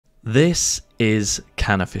This is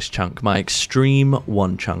Canifis chunk, my Xtreme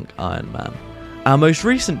Onechunk Ironman. Our most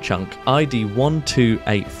recent chunk, ID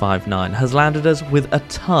 12859, has landed us with a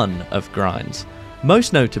ton of grinds.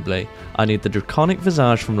 Most notably, I need the Draconic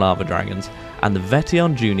Visage from Lava Dragons and the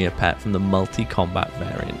Vetion Junior pet from the multi-combat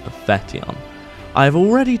variant of Vetion. I have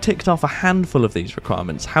already ticked off a handful of these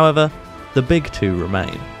requirements, however, the big two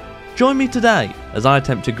remain. Join me today as I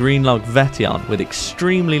attempt to greenlog Vetion with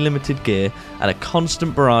extremely limited gear and a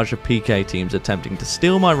constant barrage of PK teams attempting to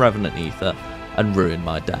steal my Revenant Ether and ruin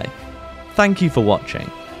my day. Thank you for watching,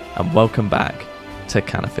 and welcome back to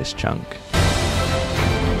Canifis Chunk.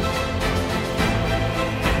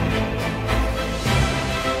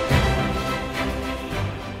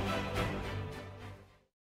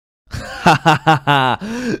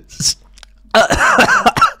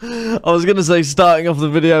 I was going to say starting off the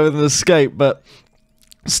video with an escape, but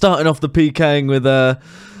starting off the PKing with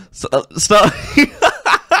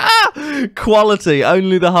quality,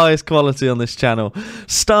 only the highest quality on this channel.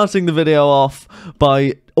 Starting the video off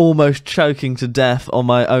by almost choking to death on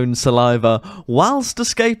my own saliva whilst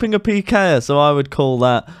escaping a PKer, so I would call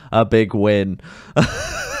that a big win.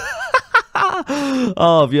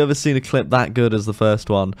 Oh, have you ever seen a clip that good as the first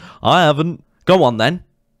one? I haven't. Go on then.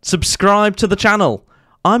 Subscribe to the channel.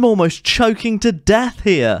 I'm almost choking to death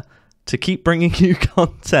here to keep bringing you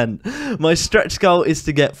content. My stretch goal is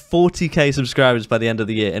to get 40k subscribers by the end of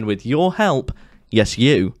the year, and with your help, yes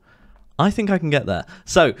you, I think I can get there.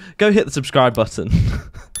 So, go hit the subscribe button.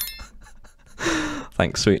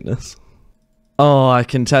 Thanks, sweetness. Oh, I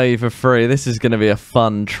can tell you for free, this is going to be a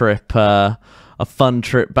fun trip,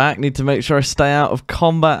 back. Need to make sure I stay out of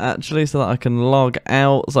combat, actually, so that I can log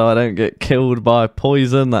out so I don't get killed by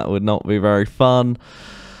poison. That would not be very fun.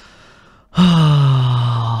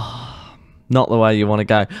 Not the way you want to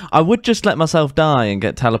go. I would just let myself die and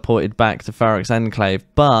get teleported back to Ferrix Enclave,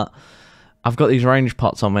 but I've got these range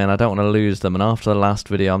pots on me and I don't want to lose them, and after the last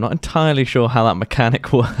video I'm not entirely sure how that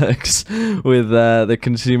mechanic works with the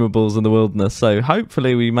consumables in the wilderness, so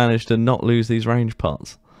hopefully we manage to not lose these range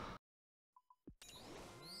pots.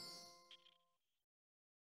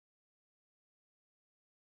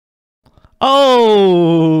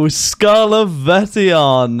 Oh, Skull of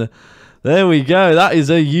Vetion. There we go. That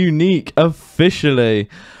is a unique officially.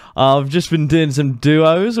 I've just been doing some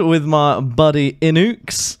duos with my buddy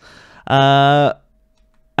Inukes. And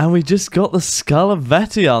we just got the Skull of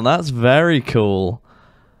Vetion. That's very cool.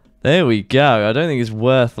 There we go. I don't think it's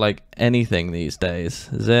worth like anything these days,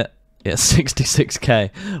 is it? Yeah, 66k.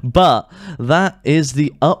 But that is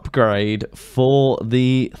the upgrade for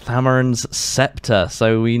the Thamarron's Scepter.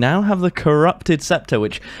 So we now have the Corrupted Scepter,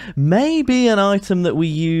 which may be an item that we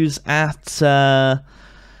use at Lava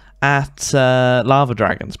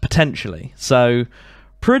Dragons, potentially. So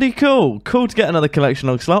pretty cool. Cool to get another collection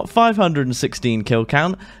log slot. 516 kill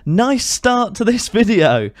count. Nice start to this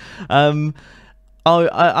video. I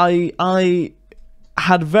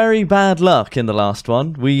had very bad luck in the last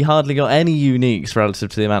one. We hardly got any uniques relative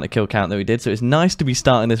to the amount of kill count that we did, so it's nice to be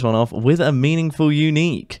starting this one off with a meaningful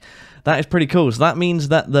unique. That is pretty cool. So that means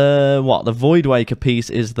that the Voidwaker piece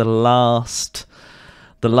is the last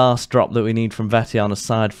drop that we need from Vetion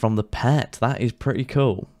aside from the pet. That is pretty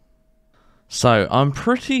cool. So I'm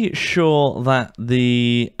pretty sure that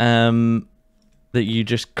that you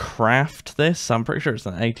just craft this. I'm pretty sure it's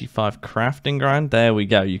an 85 crafting grind. There we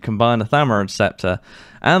go. You combine the Thamarron's Scepter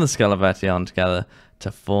and the Skull of Vetion together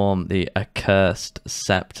to form the Accursed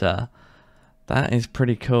Scepter. That is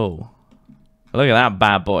pretty cool. Look at that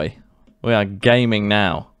bad boy. We are gaming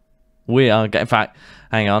now. In fact,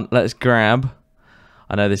 hang on. Let's grab.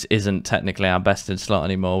 I know this isn't technically our best in slot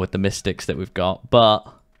anymore with the mystics that we've got, but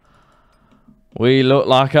we look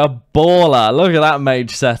like a baller. Look at that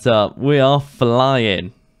mage setup. We are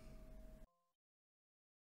flying.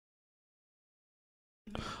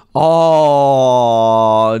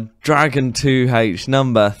 Oh, Dragon 2H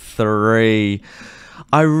number 3.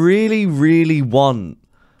 I really, really want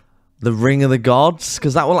the Ring of the Gods,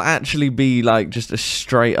 because that will actually be like just a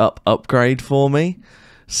straight up upgrade for me.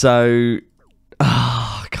 So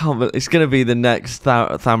it's going to be the next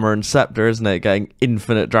Thamarron's Scepter, isn't it? Getting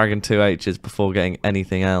infinite Dragon 2Hs before getting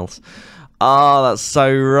anything else. Oh, that's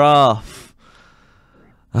so rough.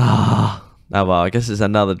 Oh well, I guess it's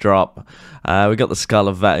another drop. We got the Skull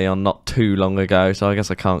of Vetion not too long ago, so I guess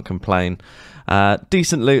I can't complain.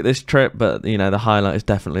 Decent loot this trip, but you know, the highlight is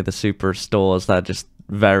definitely the super restores. They're just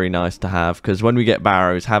very nice to have, because when we get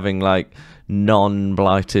barrows, having like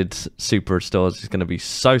non-blighted super restores is going to be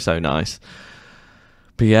so nice.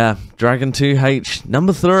 But yeah, Dragon 2H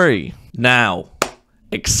number 3. Now,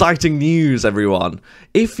 Exciting news, everyone.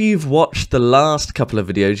 If you've watched the last couple of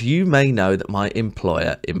videos, you may know that my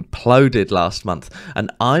employer imploded last month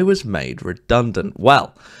and I was made redundant.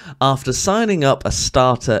 Well, after signing up a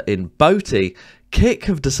starter in Boaty, Kick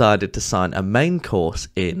have decided to sign a main course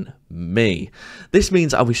in me. This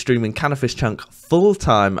means I'll be streaming Canifis Chunk full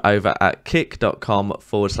time over at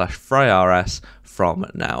kick.com/FrayRS from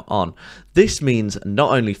now on. This means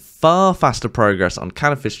not only far faster progress on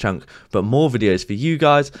Canifis Chunk, but more videos for you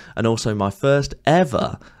guys, and also my first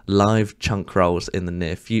ever live chunk rolls in the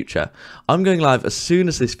near future. I'm going live as soon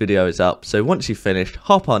as this video is up, so once you've finished,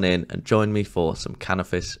 hop on in and join me for some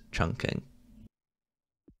Canifis chunking.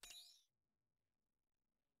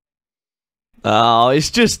 Oh,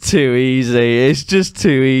 it's just too easy. It's just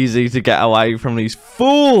too easy to get away from these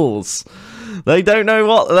fools. They don't know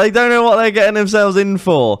what they're getting themselves in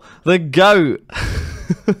for. The goat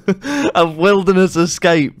of Wilderness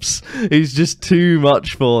Escapes is just too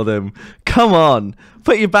much for them. Come on,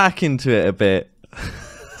 put your back into it a bit.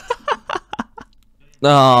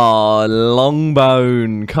 Oh,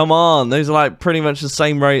 Longbone. Come on, those are like pretty much the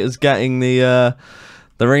same rate as getting the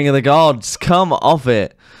Ring of the Gods. Come off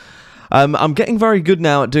it. I'm getting very good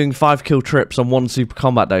now at doing 5 kill trips on 1 super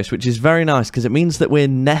combat dose, which is very nice because it means that we're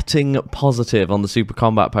netting positive on the super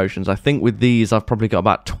combat potions. I think with these I've probably got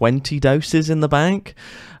about 20 doses in the bank.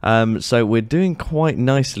 So we're doing quite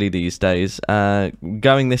nicely these days.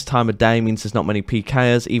 Going this time of day means there's not many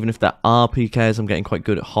PKers. Even if there are PKers, I'm getting quite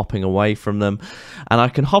good at hopping away from them. And I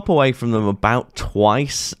can hop away from them about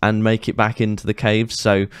twice and make it back into the caves.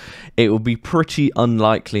 So it will be pretty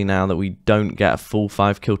unlikely now that we don't get a full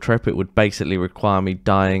 5 kill trip. It would basically require me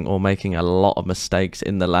dying or making a lot of mistakes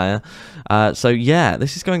in the lair. So yeah,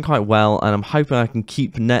 this is going quite well. And I'm hoping I can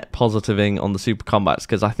keep net positiving on the super combats,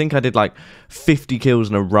 because I think I did like 50 kills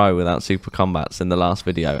in a row without super combats in the last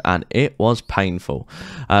video, and it was painful.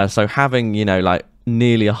 So having, you know, like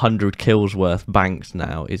nearly 100 kills worth banked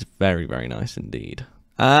now is very, very nice indeed.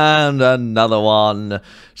 And another one.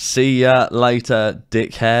 See ya later,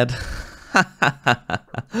 dickhead.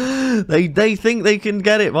 They think they can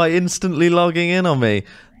get it by instantly logging in on me.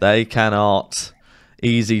 They cannot.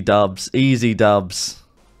 Easy dubs, easy dubs.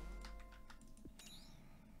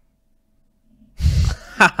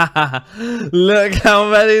 Look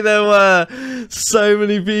how many there were. So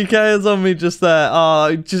many PKs on me just there.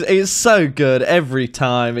 Oh, it's so good every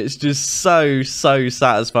time. It's just so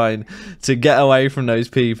satisfying to get away from those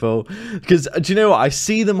people. Because do you know what? I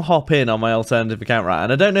see them hop in on my alternative account, right?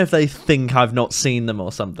 And I don't know if they think I've not seen them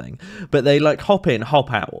or something, but they like hop in,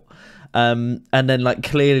 hop out, and then like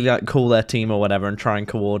clearly like call their team or whatever and try and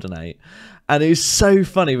coordinate. And it's so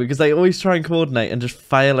funny because they always try and coordinate and just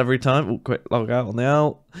fail every time. Oh, quick log out on the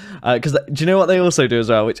out. Because do you know what they also do as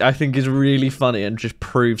well, which I think is really funny and just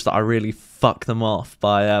proves that I really fuck them off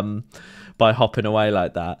by hopping away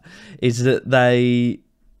like that, is that they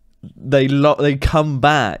come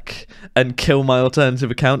back and kill my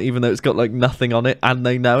alternative account even though it's got like nothing on it and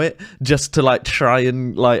they know it, just to like try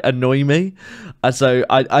and like annoy me. And so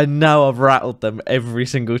I know I've rattled them every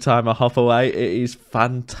single time I hop away. It is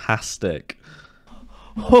fantastic.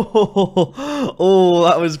 Oh,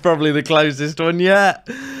 that was probably the closest one yet.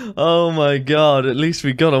 Oh my god, at least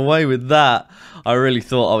we got away with that. I really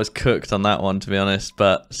thought I was cooked on that one, to be honest,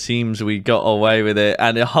 but seems we got away with it.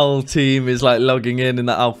 And the whole team is like logging in and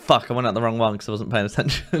that. Oh fuck, I went out the wrong one because I wasn't paying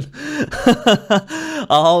attention.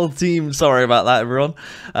 Our whole team, sorry about that, everyone.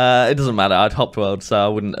 It doesn't matter, I'd hopped world, so I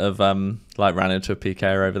wouldn't have like ran into a PK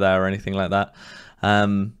over there or anything like that.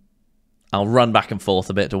 I'll run back and forth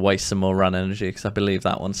a bit to waste some more run energy because I believe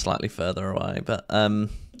that one's slightly further away. But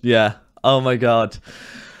yeah, oh my god.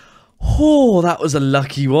 Oh, that was a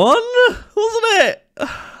lucky one, wasn't it?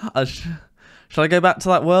 Shall I go back to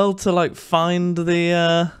that world to like find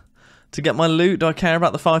the to get my loot? Do I care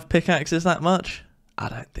about the 5 pickaxes that much? I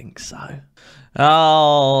don't think so.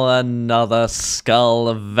 Oh, another Skull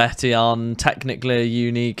of Vetion. Technically a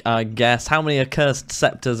unique, I guess. How many accursed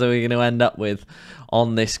scepters are we going to end up with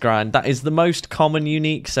on this grind? That is the most common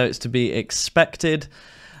unique, so it's to be expected.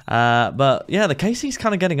 But yeah, the KC's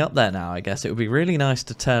kind of getting up there now, I guess. It would be really nice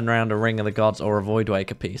to turn around a Ring of the Gods or a Void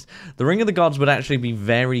Waker piece. The Ring of the Gods would actually be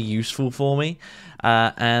very useful for me.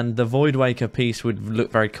 And the Void Waker piece would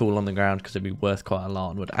look very cool on the ground because it'd be worth quite a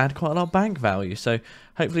lot and would add quite a lot of bank value. So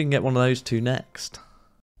hopefully we can get one of those two next.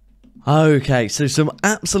 Okay, so some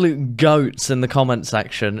absolute goats in the comment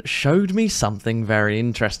section showed me something very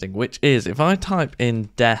interesting, which is if I type in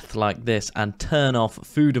death like this and turn off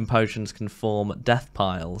food and potions can form death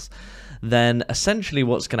piles, then essentially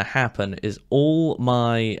what's going to happen is all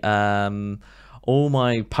my all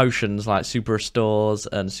my potions like super restores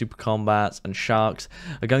and super combats and sharks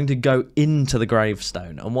are going to go into the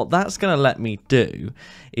gravestone. And what that's going to let me do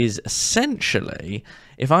is essentially,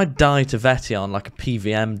 if I die to Vetion like a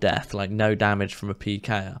PVM death, like no damage from a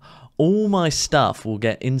PK, all my stuff will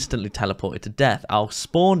get instantly teleported to death. I'll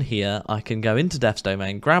spawn here, I can go into Death's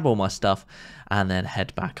Domain, grab all my stuff, and then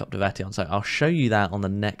head back up to Vetion. So I'll show you that on the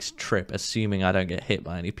next trip, assuming I don't get hit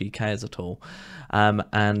by any PKs at all.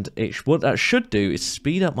 And what that should do is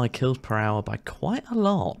speed up my kills per hour by quite a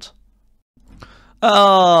lot.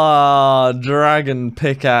 Ah, Dragon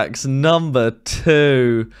Pickaxe number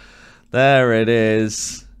 2. There it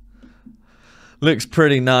is. Looks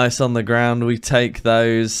pretty nice on the ground. We take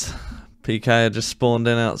those. PK just spawned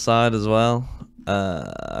in outside as well.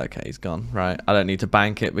 Okay, he's gone. Right, I don't need to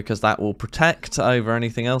bank it because that will protect over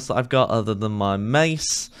anything else that I've got other than my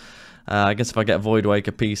mace. I guess if I get Void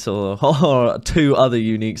Waker piece or 2 other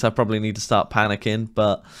uniques, I probably need to start panicking.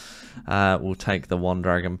 But we'll take the 1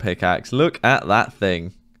 Dragon Pickaxe. Look at that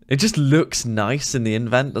thing. It just looks nice in the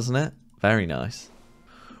invent, doesn't it? Very nice.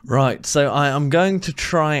 Right, so I am going to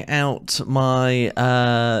try out my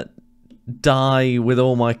die with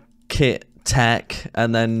all my kit tech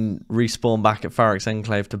and then respawn back at Pharaoh's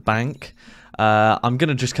Enclave to bank. I'm going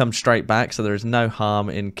to just come straight back, so there is no harm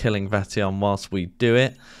in killing Vetion whilst we do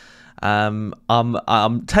it.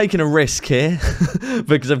 I'm taking a risk here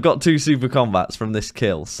because I've got 2 super combats from this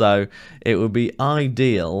kill, so it would be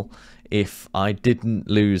ideal if I didn't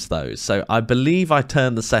lose those. So I believe I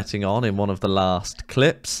turned the setting on in one of the last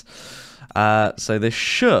clips. So this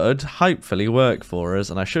should hopefully work for us,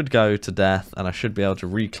 and I should go to death, and I should be able to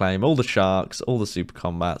reclaim all the sharks, all the super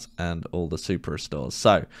combats, and all the super restores.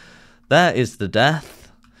 So there is the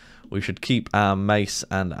death. We should keep our mace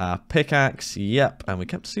and our pickaxe. Yep, and we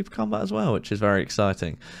kept super combat as well, which is very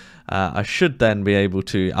exciting. I should then be able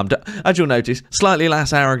to, as you'll notice, slightly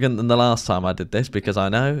less arrogant than the last time I did this, because I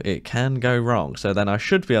know it can go wrong. So then I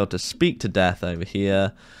should be able to speak to death over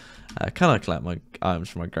here. Can I collect my items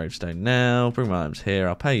from my gravestone now? Bring my items here.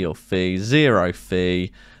 I'll pay your fee. 0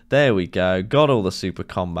 fee. There we go. Got all the super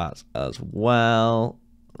combats as well.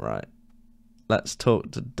 Right. Let's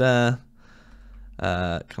talk to death.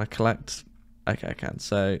 Can I collect? Okay, I can.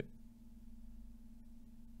 So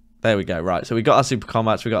there we go. Right. So we got our super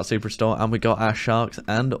combats, we got our super store, and we got our sharks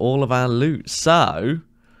and all of our loot. So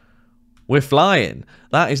we're flying.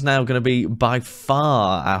 That is now going to be by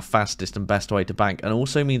far our fastest and best way to bank, and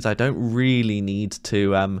also means I don't really need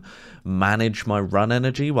to manage my run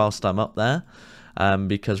energy whilst I'm up there,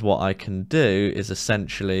 because what I can do is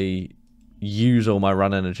essentially use all my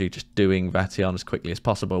run energy just doing Vetion as quickly as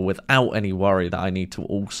possible without any worry that I need to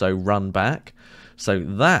also run back. So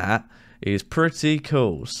that is pretty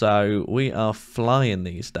cool. So we are flying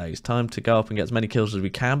these days. Time to go up and get as many kills as we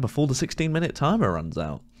can before the 16-minute timer runs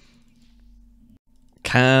out.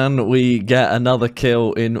 Can we get another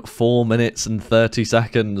kill in 4 minutes and 30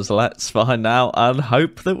 seconds? Let's find out and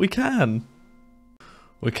hope that we can.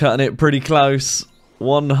 We're cutting it pretty close.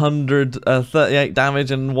 138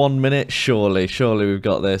 damage in 1 minute. Surely we've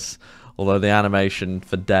got this. Although the animation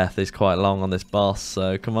for death is quite long on this boss.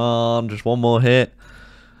 So come on, just one more hit.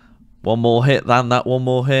 One more hit than that one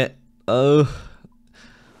more hit. Oh.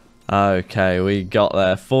 Okay, we got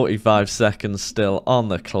there. 45 seconds still on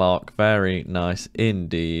the clock. Very nice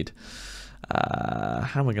indeed.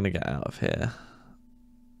 How am I going to get out of here?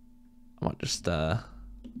 I might just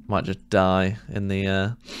die in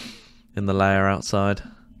the lair outside.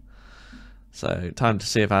 So time to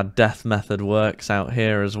see if our death method works out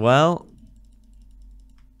here as well.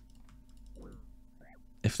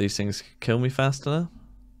 If these things kill me fast enough.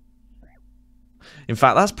 In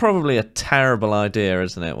fact, that's probably a terrible idea,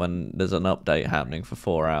 isn't it, when there's an update happening for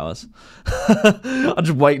 4 hours. I'll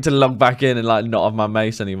just wait to log back in and like not have my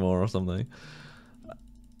mace anymore or something.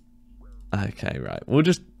 Okay, right. We'll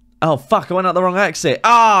just... Oh, fuck, I went out the wrong exit.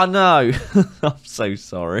 Ah, no. I'm so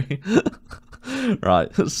sorry.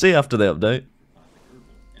 Right, see you after the update.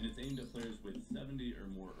 And it's aimed at players with 70 or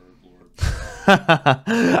more Herb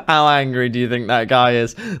Lords. How angry do you think that guy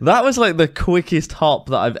is? That was like the quickest hop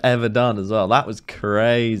that I've ever done as well. That was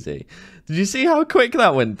crazy. Did you see how quick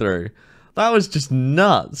that went through? That was just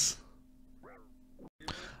nuts.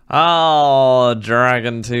 Oh,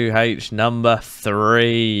 Dragon 2H number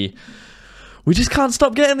 3. We just can't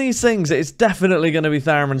stop getting these things. It's definitely going to be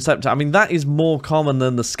Therum and Scepter. I mean, that is more common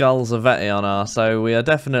than the Skulls of Vetion are, so we are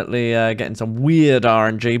definitely getting some weird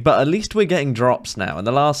RNG, but at least we're getting drops now. In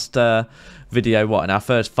the last video, in our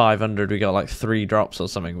first 500, we got like 3 drops or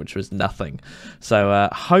something, which was nothing. So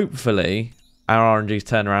hopefully our RNG's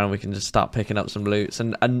turn around and we can just start picking up some loots.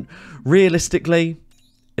 And realistically,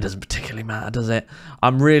 it doesn't particularly matter, does it?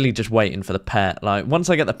 I'm really just waiting for the pet. Like, once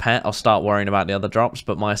I get the pet, I'll start worrying about the other drops,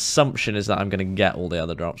 but my assumption is that I'm going to get all the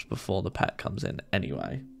other drops before the pet comes in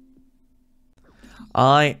anyway.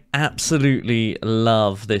 I absolutely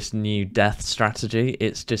love this new death strategy.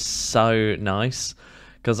 It's just so nice,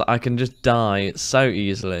 because I can just die so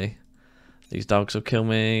easily. These dogs will kill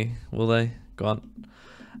me, will they? Go on.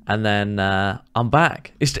 And then I'm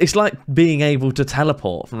back. It's like being able to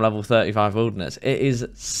teleport from level 35 wilderness. It is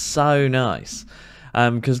so nice.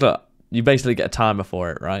 Because look, you basically get a timer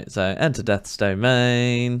for it, right? So enter Death's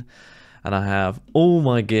domain. And I have all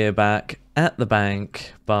my gear back at the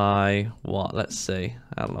bank by what? Let's see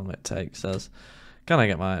how long it takes us. Can I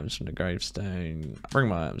get my items from the gravestone? Bring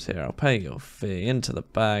my items here. I'll pay your fee. Into the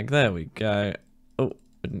bag. There we go. Oh,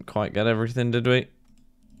 didn't quite get everything, did we?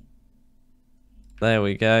 There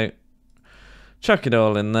we go. Chuck it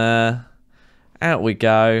all in there. Out we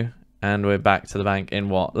go. And we're back to the bank in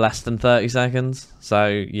what? Less than 30 seconds? So,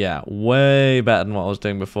 yeah, way better than what I was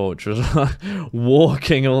doing before, which was like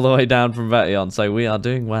walking all the way down from Vetion. So we are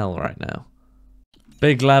doing well right now.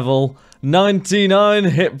 Big level. 99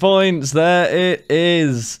 hit points. There it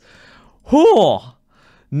is. Whew!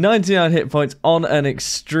 99 hit points on an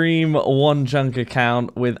Xtreme Onechunk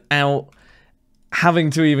account without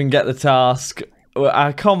having to even get the task.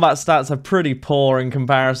 Our combat stats are pretty poor in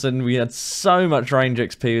comparison. We had so much range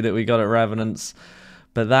XP that we got at Revenants,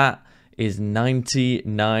 but that is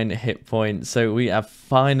 99 hit points. So we have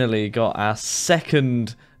finally got our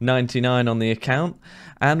second 99 on the account,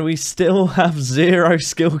 and we still have 0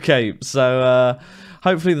 skill cape. So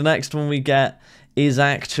hopefully the next one we get is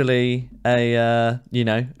actually a you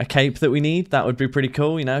know, a cape that we need. That would be pretty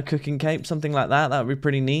cool, you know, a cooking cape, something like that. That would be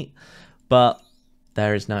pretty neat. But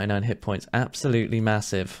there is 99 hit points. Absolutely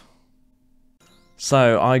massive.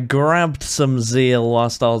 So I grabbed some zeal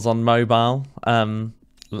whilst I was on mobile,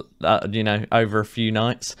 you know, over a few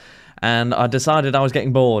nights. And I decided I was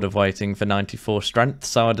getting bored of waiting for 94 strength.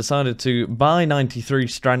 So I decided to buy 93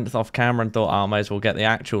 strength off camera and thought, oh, I may as well get the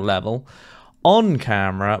actual level on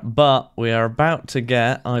camera. But we are about to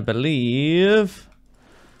get, I believe,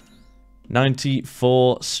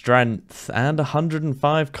 94 strength and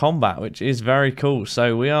 105 combat, which is very cool.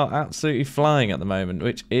 So we are absolutely flying at the moment,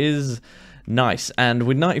 which is nice. And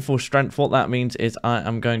with 94 strength, what that means is I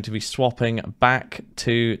am going to be swapping back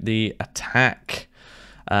to the attack.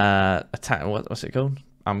 What's it called?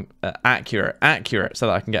 Accurate, so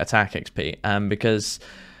that I can get attack XP. Because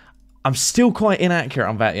I'm still quite inaccurate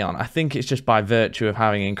on Vetion. I think it's just by virtue of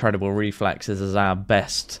having incredible reflexes as our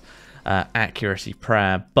best accuracy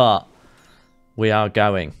prayer, but we are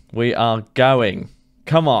going. We are going.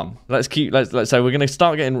 Come on. Let's so we're going to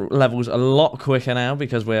start getting levels a lot quicker now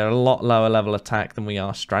because we're a lot lower level attack than we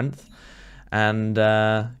are strength. And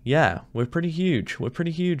yeah, we're pretty huge. We're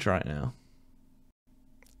pretty huge right now.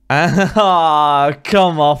 Ah,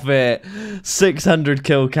 come off it. 600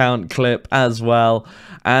 kill count clip as well.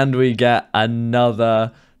 And we get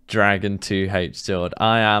another Dragon 2H sword.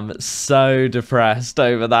 I am so depressed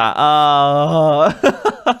over that. Oh.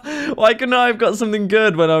 Why couldn't I have got something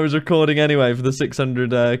good when I was recording anyway for the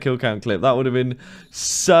 600 kill count clip? That would have been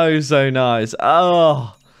so nice.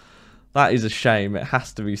 Oh, that is a shame. It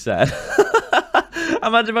has to be said.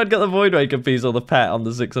 Imagine if I'd got the Voidwaker piece or the pet on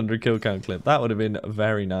the 600 kill count clip. That would have been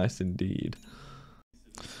very nice indeed.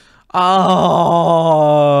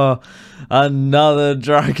 Oh, another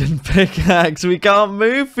dragon pickaxe. We can't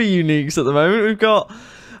move for uniques at the moment. We've got,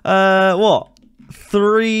 what?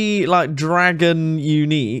 3, like, dragon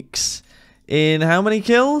uniques in how many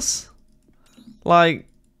kills? Like,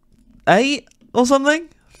 8 or something?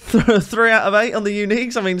 3 out of 8 on the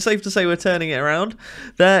uniques. I mean, safe to say we're turning it around.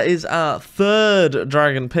 There is our 3rd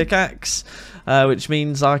dragon pickaxe, which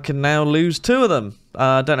means I can now lose 2 of them.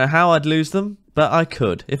 I don't know how I'd lose them, but I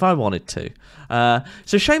could if I wanted to.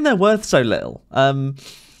 It's a shame they're worth so little.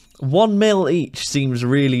 1 mil each seems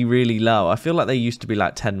really low. I feel like they used to be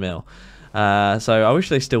like 10 mil. So I wish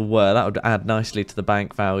they still were. That would add nicely to the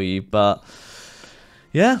bank value. But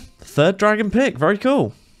yeah, 3rd dragon pick. Very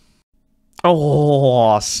cool.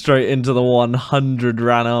 Oh, straight into the 100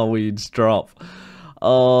 Ranar weeds drop.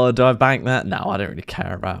 Oh, do I bank that? No, I don't really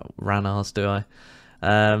care about Ranars, do I?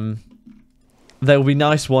 They'll be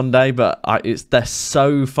nice one day, but they're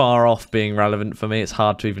so far off being relevant for me. It's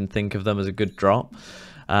hard to even think of them as a good drop.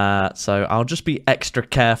 So I'll just be extra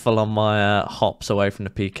careful on my hops away from the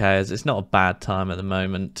PKs. It's not a bad time at the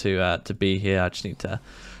moment to be here. I just need to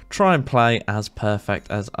try and play as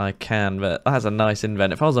perfect as I can. But that has a nice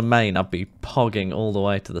invent. If I was a main, I'd be pogging all the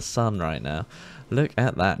way to the sun right now. Look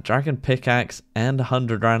at that. Dragon Pickaxe and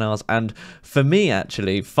 100 Ranars. And for me,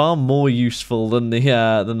 actually, far more useful than the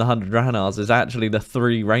 100 Ranars is actually the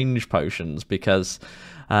 3 range potions, because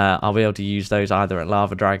I'll be able to use those either at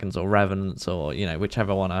Lava Dragons or Revenants, or, you know,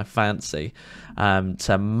 whichever one I fancy,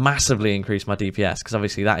 to massively increase my DPS, because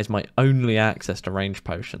obviously that is my only access to range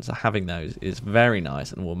potions. So having those is very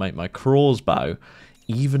nice and will make my crossbow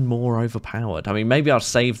even more overpowered. I mean, maybe I'll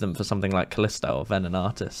save them for something like Callisto or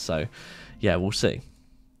Venenatus, so yeah, we'll see.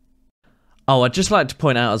 Oh, I'd just like to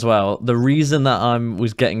point out as well, the reason that I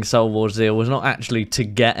was getting Soul War Zeal was not actually to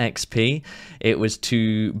get XP, it was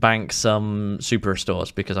to bank some Super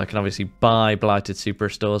Restores, because I can obviously buy Blighted Super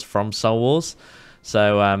Restores from Soul Wars.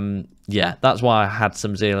 So, yeah, that's why I had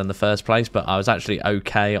some Zeal in the first place, but I was actually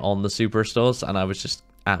okay on the Super Restores, and I was just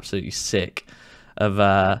absolutely sick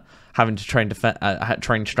of having to train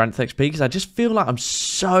strength XP, because I just feel like I'm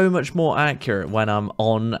so much more accurate when I'm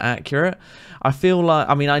on accurate. I feel like,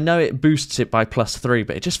 I mean, I know it boosts it by +3,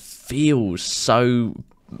 but it just feels so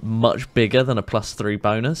much bigger than a +3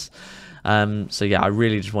 bonus. So yeah, I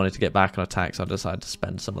really just wanted to get back on attack, so I decided to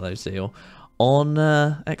spend some of those Zeal on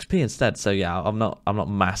XP instead. So yeah, I'm not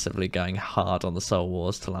massively going hard on the Soul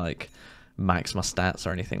Wars to like max my stats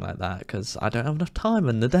or anything like that, because I don't have enough time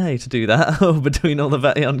in the day to do that between all the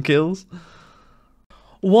Vet'ion kills.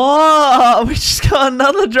 What? We just got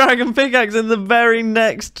another Dragon Pickaxe in the very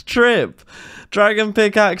next trip. Dragon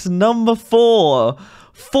Pickaxe number 4.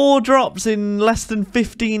 4 drops in less than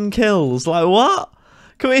 15 kills. Like, what?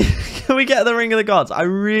 Can we get the Ring of the Gods? I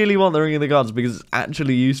really want the Ring of the Gods because it's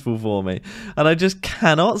actually useful for me. And I just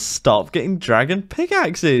cannot stop getting Dragon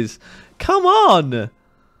Pickaxes. Come on!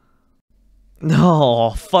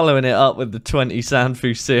 Oh, following it up with the 20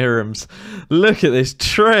 Sanfu serums. Look at this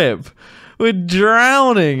trip. We're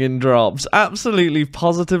drowning in drops. Absolutely,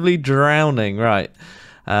 positively drowning. Right.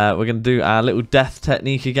 We're going to do our little death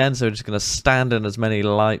technique again. So we're just going to stand in as many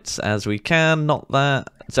lights as we can. Not that.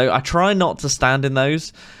 So I try not to stand in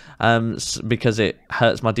those because it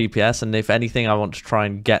hurts my DPS. And if anything, I want to try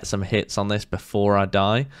and get some hits on this before I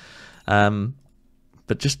die.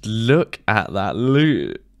 But just look at that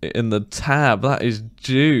loot in the tab. That is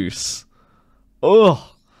juice.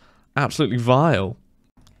 Oh, absolutely vile.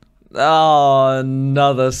 Oh,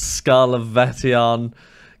 another Skull of Vet'ion.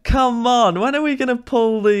 Come on, when are we gonna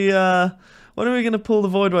pull the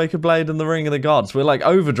Voidwaker Blade and the Ring of the Gods? We're like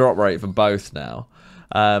over drop rate for both now.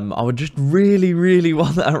 I would just really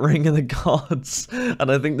want that Ring of the Gods, and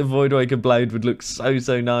I think the Voidwaker Blade would look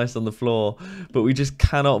so nice on the floor, but we just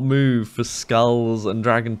cannot move for Skulls and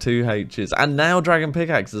Dragon 2Hs, and now Dragon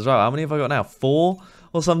Pickaxe as well. How many have I got now? 4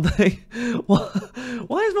 or something?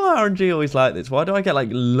 Why is my RNG always like this? Why do I get like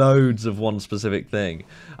loads of one specific thing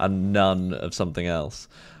and none of something else?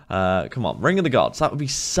 Come on, Ring of the Gods, that would be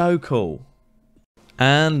so cool.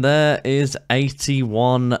 And there is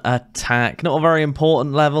 81 attack. Not a very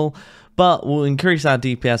important level, but we'll increase our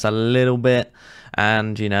DPS a little bit.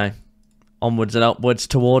 And, you know, onwards and upwards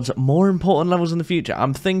towards more important levels in the future.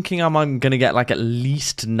 I'm thinking I'm going to get like at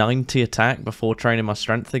least 90 attack before training my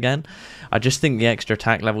strength again. I just think the extra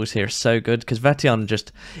attack levels here are so good, because Vet'ion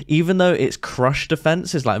just, even though its crush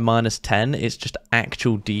defense is like -10, its just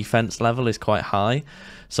actual defense level is quite high.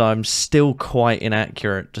 So I'm still quite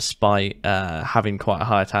inaccurate despite having quite a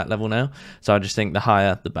high attack level now. So I just think the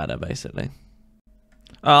higher, the better, basically.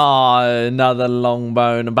 Oh, another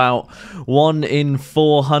Longbone. About 1 in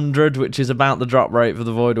 400, which is about the drop rate for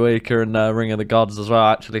the Voidwaker and Ring of the Gods as well.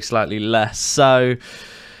 Actually, slightly less. So,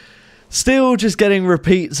 still just getting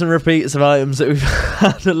repeats and repeats of items that we've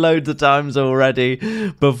had loads of times already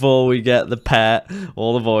before we get the pet,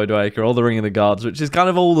 or the Voidwaker, or the Ring of the Gods, which is kind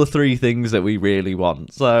of all the 3 things that we really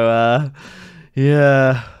want. So,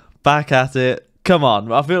 yeah, back at it. Come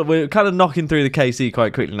on, I feel we're kind of knocking through the KC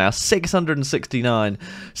quite quickly now. 669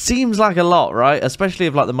 seems like a lot, right? Especially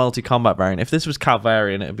if like the multi-combat variant. If this was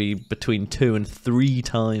Calvarian, it'd be between 2 and 3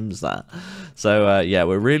 times that. So yeah,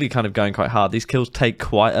 we're really kind of going quite hard. These kills take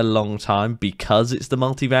quite a long time because it's the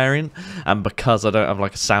multi-variant and because I don't have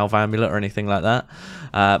like a salve amulet or anything like that.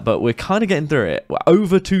 But we're kind of getting through it. We're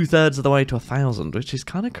over 2/3 of the way to 1,000, which is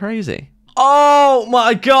kind of crazy. Oh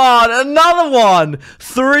my god, another one!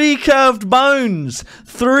 3 curved bones!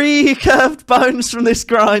 3 curved bones from this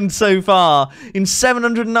grind so far in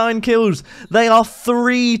 709 kills. They are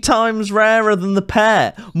 3 times rarer than the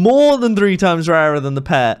pet. More than 3 times rarer than the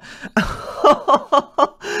pet.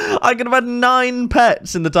 I could have had 9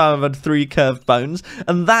 pets in the time I've had 3 curved bones,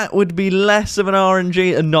 and that would be less of an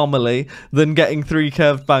RNG anomaly than getting 3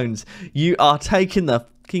 curved bones. You are taking the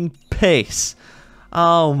fucking piss.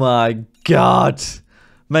 Oh my god.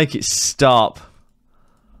 Make it stop.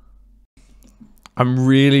 I'm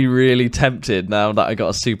really, really tempted now that I got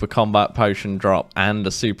a super combat potion drop and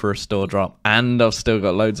a super restore drop, and I've still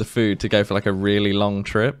got loads of food to go for like a really long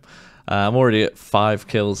trip. I'm already at 5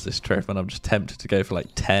 kills this trip, and I'm just tempted to go for like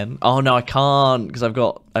 10. Oh no, I can't, because I've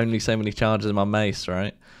got only so many charges in my mace,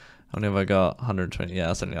 right? How many have I got? 120. Yeah,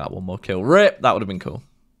 that's only like 1 more kill. Rip! That would have been cool.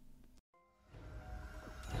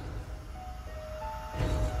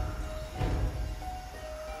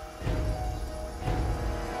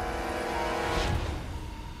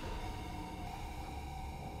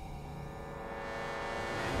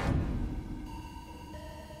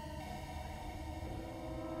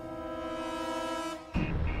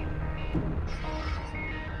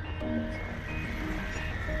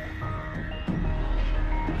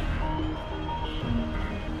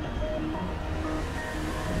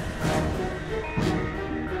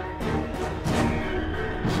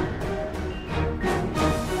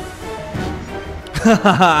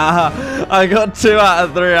 I got 2 out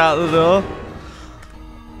of 3 out the door.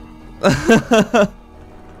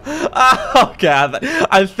 Okay,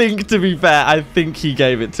 I think, to be fair, I think he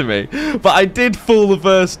gave it to me. But I did fool the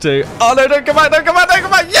first 2. Oh no, don't come back, don't come back, don't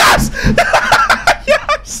come back. Yes!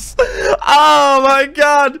 Yes! Oh my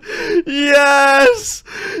god! Yes!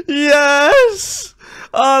 Yes!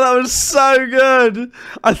 Oh, that was so good.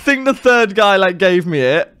 I think the 3rd guy like gave me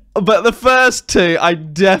it. But the first 2, I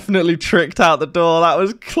definitely tricked out the door. That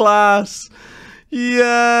was class.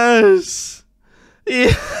 Yes.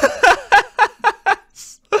 Yes.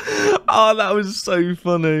 Oh, that was so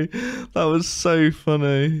funny. That was so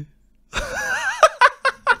funny.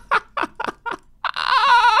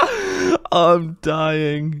 I'm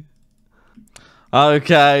dying.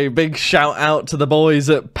 Okay, big shout out to the boys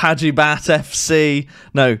at Pajibat FC.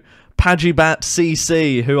 No, Pajibat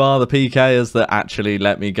CC, who are the PKers that actually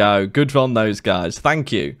let me go. Good on those guys.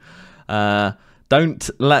 Thank you. Don't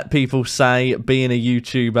let people say being a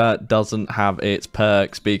YouTuber doesn't have its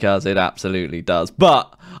perks, because it absolutely does.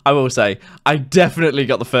 But I will say, I definitely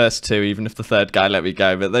got the first 2, even if the 3rd guy let me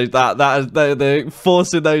go. But they're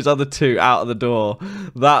forcing those other 2 out of the door.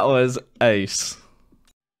 That was ace.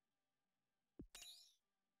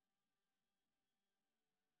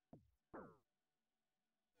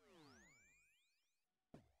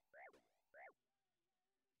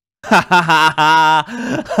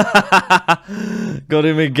 Got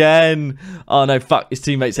him again. Oh no, fuck, his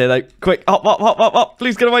teammates here though. Quick, hop, hop, hop, hop, hop.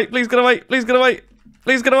 Please get away, please get away, please get away,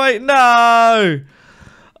 please get away. No.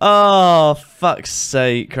 Oh, fuck's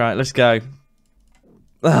sake. Right, let's go.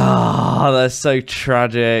 Oh, that's so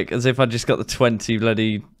tragic. As if I just got the 20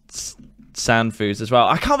 bloody sand foods as well.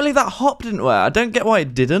 I can't believe that hop didn't work. I don't get why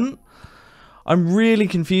it didn't. I'm really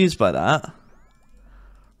confused by that.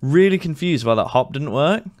 Really confused why that hop didn't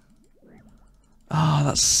work. Oh,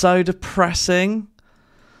 that's so depressing.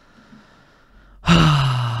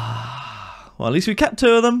 Well, at least we kept 2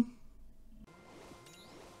 of them.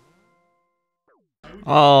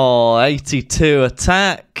 Oh, 82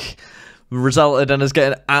 attack. Resulted in us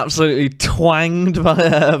getting absolutely twanged by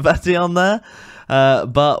Vettion there.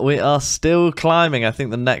 But we are still climbing. I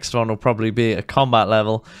think the next one will probably be a combat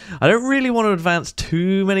level. I don't really want to advance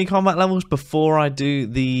too many combat levels before I do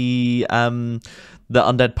the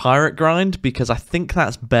undead pirate grind, because I think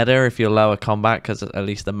that's better if you're lower combat, because at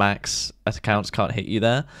least the max accounts can't hit you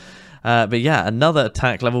there. But yeah, another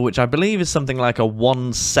attack level, which I believe is something like a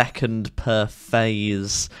 1 second per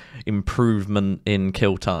phase improvement in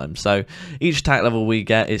kill time. So each attack level we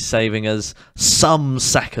get is saving us some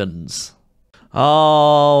seconds.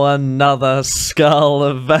 Oh, another skull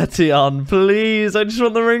of Vettion, please. I just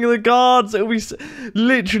want the Ring of the Gods. It'll be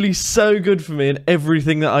literally so good for me in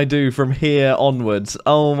everything that I do from here onwards.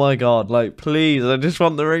 Oh my god, like, please, I just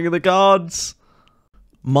want the Ring of the Gods.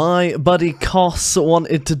 My buddy Koss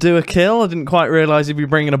wanted to do a kill. I didn't quite realise he'd be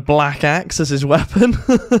bringing a black axe as his weapon.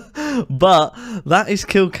 But that is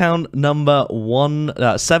kill count number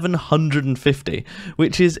 750,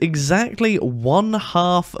 which is exactly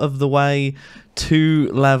 1/2 of the way to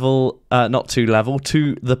level,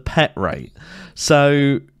 to the pet rate.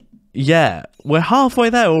 So yeah, we're halfway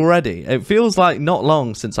there already. It feels like not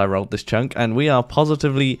long since I rolled this chunk, and we are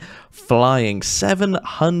positively flying.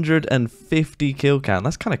 750 kill count.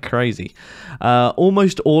 That's kind of crazy.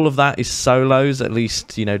 Almost all of that is solos, at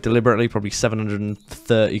least, you know, deliberately. Probably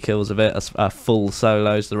 730 kills of it are full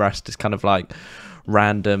solos. The rest is kind of like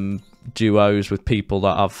random duos with people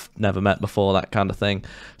that I've never met before, that kind of thing.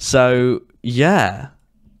 So yeah,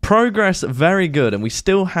 progress very good, and we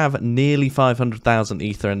still have nearly 500,000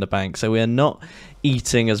 ether in the bank, so we are not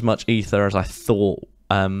eating as much ether as I thought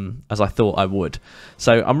as I thought I would.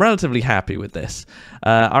 So I'm relatively happy with this.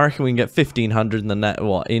 I reckon we can get 1500 in the net,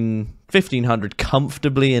 in 1500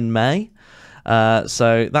 comfortably in May.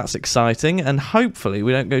 So that's exciting, and hopefully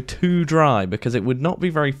we don't go too dry, because it would not be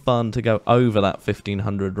very fun to go over that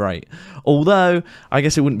 1500 rate. Although I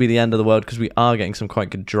guess it wouldn't be the end of the world, because we are getting some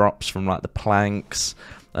quite good drops from like the planks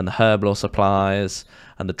and the herblore supplies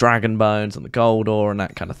and the dragon bones and the gold ore and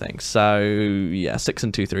that kind of thing. So yeah, 6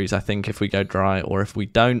 and 2 3s I think, if we go dry, or if we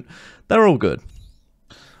don't, they're all good.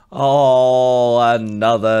 Oh,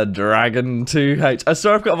 another Dragon 2H. I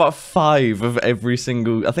swear I've got about 5 of every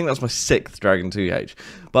single... I think that's my 6th Dragon 2H.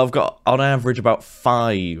 But I've got, on average, about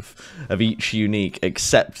 5 of each unique,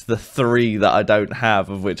 except the 3 that I don't have,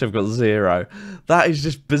 of which I've got 0. That is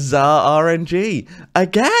just bizarre RNG.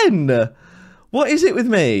 Again! What is it with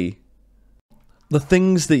me? The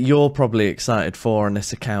things that you're probably excited for on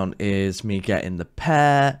this account is me getting the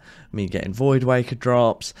pet, me getting Void Waker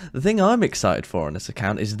drops. The thing I'm excited for on this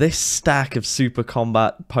account is this stack of Super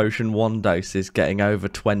Combat Potion 1 doses getting over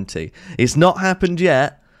 20. It's not happened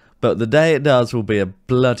yet, but the day it does will be a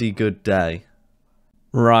bloody good day.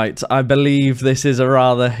 Right, I believe this is a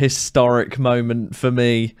rather historic moment for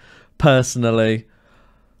me, personally.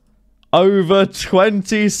 Over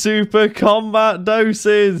 20 Super Combat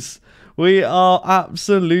doses! We are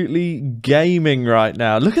absolutely gaming right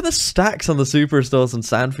now. Look at the stacks on the Superstores and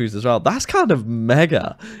Sandfus as well. That's kind of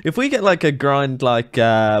mega. If we get like a grind like,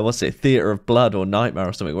 what's it, Theatre of Blood or Nightmare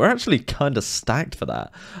or something, we're actually kind of stacked for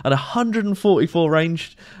that. And 144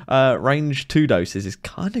 range 2 doses is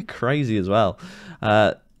kind of crazy as well.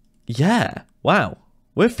 Yeah, wow,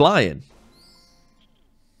 we're flying.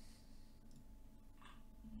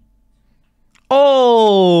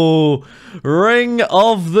 Oh, Ring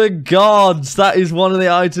of the Gods. That is one of the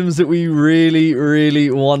items that we really, really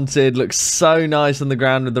wanted. Looks so nice on the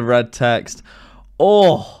ground with the red text.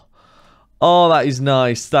 Oh, that is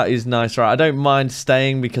nice. That is nice. Right, I don't mind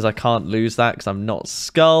staying because I can't lose that because I'm not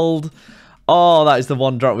skulled. Oh, that is the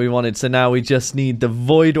one drop we wanted. So now we just need the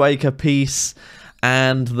Void Waker piece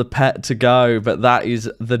and the pet to go, but that is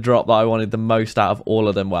the drop that I wanted the most out of all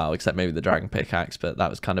of them. Well, except maybe the dragon pickaxe, but that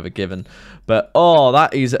was kind of a given. But oh,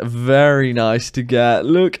 that is very nice to get.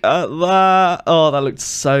 Look at that. Oh, that looked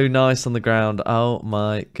so nice on the ground. Oh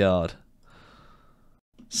my god.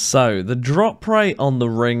 So the drop rate on the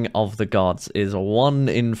Ring of the Gods is 1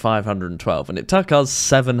 in 512, and it took us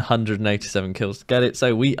 787 kills to get it,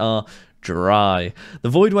 so we are dry. The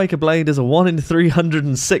Void Waker Blade is a 1 in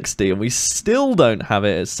 360, and we still don't have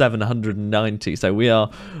it at 790, so we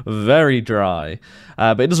are very dry.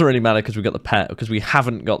 But it doesn't really matter because we got the pet, because we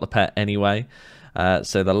haven't got the pet anyway.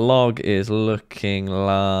 So the log is looking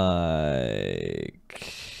like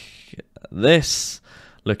this.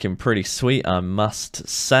 Looking pretty sweet, I must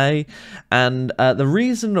say. And the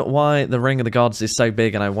reason why the Ring of the Gods is so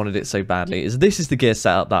big and I wanted it so badly is this is the gear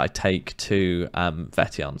setup that I take to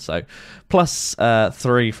Vetion. So plus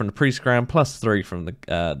 3 from the Priest Ground, plus 3 from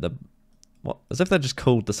the what? As if they're just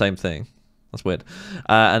called the same thing. That's weird.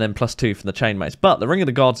 And then plus 2 from the Chainmates. But the Ring of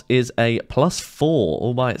the Gods is a plus 4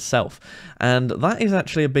 all by itself. And that is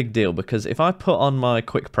actually a big deal, because if I put on my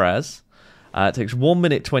quick prayers, it takes 1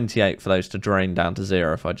 minute 28 for those to drain down to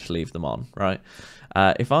 0 if I just leave them on, right?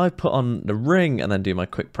 If I put on the ring and then do my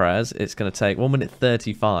quick prayers, it's going to take 1 minute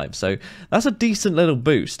 35. So that's a decent little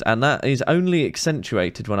boost, and that is only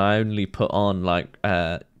accentuated when I only put on like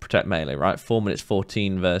Protect Melee, right? 4 minutes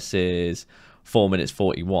 14 versus 4 minutes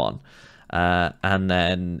 41. And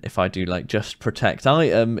then if I do like just Protect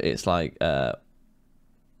Item, it's like, why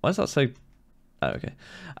does that say? Oh, okay.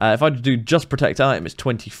 If I do just Protect Item, it's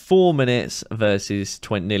 24 minutes versus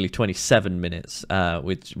nearly 27 minutes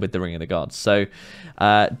with the Ring of the Gods. So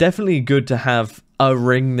definitely good to have a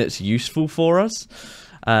ring that's useful for us,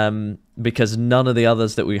 because none of the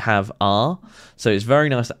others that we have are. So it's very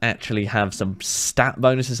nice to actually have some stat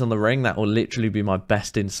bonuses on the ring. That will literally be my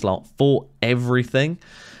best in slot for everything,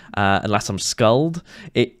 unless I'm skulled.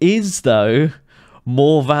 It is, though,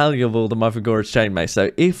 more valuable than my Vigorous Chainmace.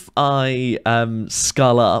 So if I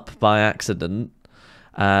skull up by accident,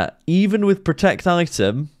 even with Protect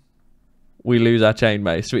Item, we lose our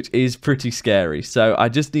Chainmace, which is pretty scary. So I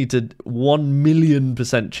just need to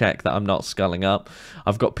 1,000,000% check that I'm not sculling up.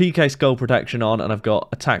 I've got PK Skull Protection on, and I've got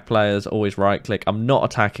Attack Players, always right click. I'm not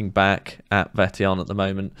attacking back at Vetion at the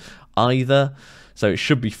moment either, so it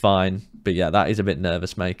should be fine. But yeah, that is a bit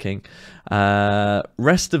nervous making.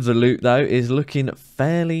 Rest of the loot, though, is looking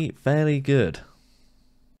fairly good.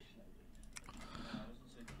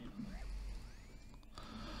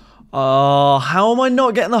 Oh, how am I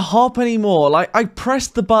not getting the hop anymore? Like, I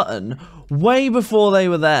pressed the button way before they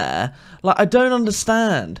were there. Like, I don't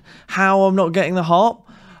understand how I'm not getting the hop.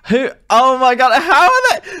 Who? Oh my god! How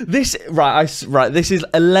are they? This right? This is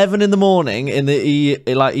 11 in the morning in the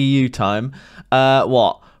EU time.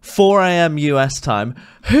 What? 4 a.m. US time.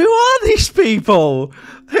 Who are these people?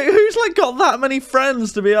 Who's like got that many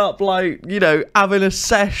friends to be up, like, you know, having a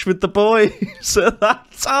sesh with the boys at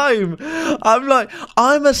that time?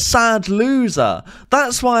 I'm a sad loser.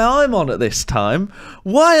 That's why I'm on at this time.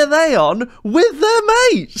 Why are they on with their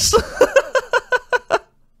mates?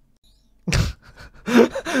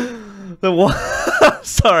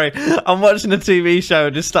 Sorry, I'm watching a TV show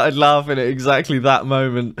and just started laughing at exactly that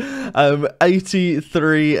moment.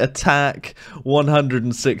 83 attack,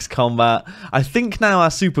 106 combat. I think now our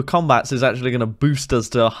super combats is actually going to boost us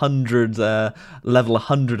to 100 level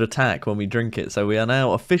 100 attack when we drink it. So we are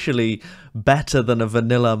now officially better than a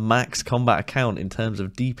vanilla max combat account in terms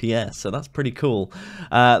of DPS. So that's pretty cool.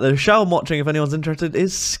 The show I'm watching, if anyone's interested,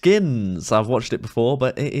 is Skins. I've watched it before,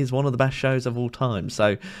 but it is one of the best shows of all time.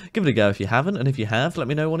 So give it a go if you haven't, and if you have, let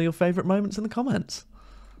me know one of your favourite moments in the comments.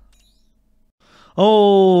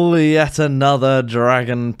 Oh, yet another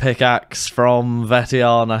dragon pickaxe from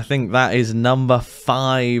Vetion. I think that is number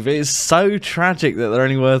 5. It's so tragic that they're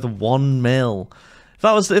only worth 1 mil.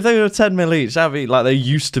 If they were 10 mil each, that'd be like they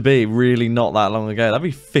used to be really not that long ago. That'd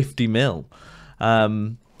be 50 mil.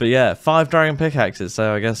 But yeah, 5 dragon pickaxes,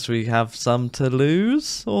 so I guess we have some to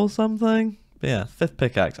lose or something. But yeah, 5th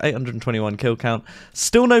pickaxe, 821 kill count.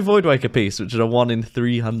 Still no Voidwaker piece, which is a 1 in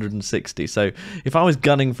 360. So if I was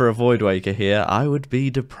gunning for a Voidwaker here, I would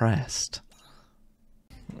be depressed.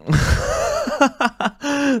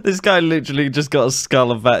 This guy literally just got a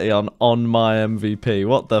Skull of Vetion on my MVP.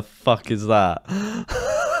 What the fuck is that?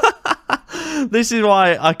 This is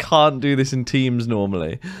why I can't do this in teams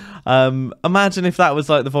normally. Imagine if that was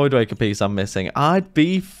like the Voidwaker piece I'm missing. I'd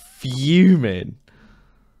be fuming.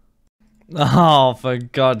 Oh, for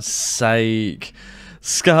God's sake.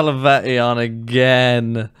 Skull of Vetion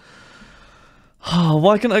again. Oh,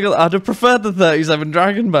 why can't I go? I'd have preferred the 37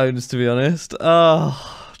 Dragon Bones, to be honest.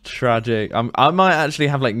 Oh, tragic. I might actually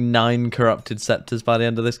have like 9 corrupted scepters by the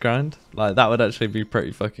end of this grind. Like, that would actually be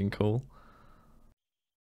pretty fucking cool.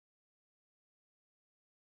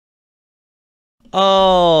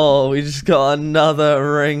 Oh, we just got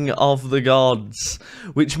another Ring of the Gods,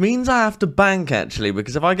 which means I have to bank, actually,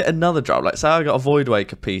 because if I get another drop, like say I got a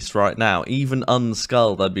Voidwaker piece right now, even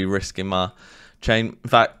unskulled, I'd be risking my chain. In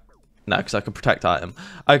fact, no, because I can protect item.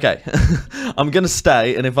 Okay, I'm going to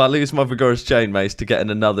stay, and if I lose my Vigorous Chainmace to getting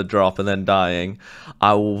another drop and then dying,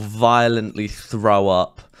 I will violently throw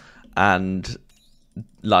up and,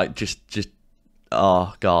 like, just,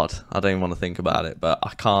 oh, God, I don't even want to think about it, but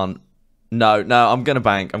I can't. No, I'm going to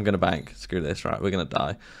bank. Screw this, right? We're going to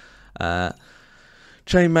die.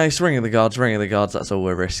 Chainmace, Ring of the Gods. That's all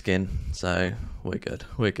we're risking. So, we're good.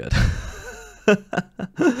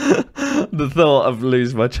 The thought of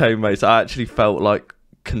losing my Chainmace, I actually felt like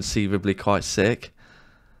conceivably quite sick.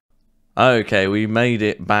 Okay, we made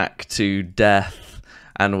it back to death.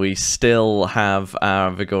 And we still have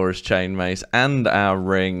our Vigorous Chainmace and our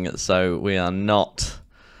ring. So, we're not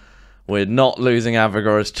losing our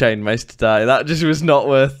Vigorous Chainmace today. That just was not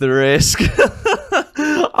worth the risk.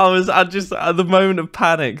 I just at the moment of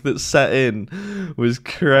panic that set in was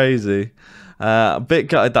crazy. A bit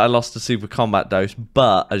gutted that I lost a super combat dose,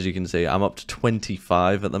 but as you can see, I'm up to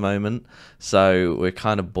 25 at the moment, so we're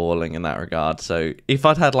kind of balling in that regard. So if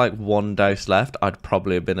I'd had like 1 dose left, I'd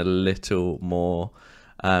probably have been a little more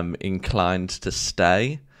inclined to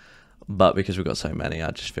stay, but because we've got so many,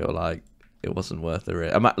 I just feel like it wasn't worth the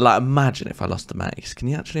risk. Like, imagine if I lost the mace. Can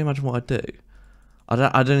you actually imagine what I'd do?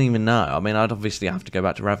 I don't even know. I mean, I'd obviously have to go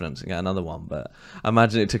back to Revenants and get another one, but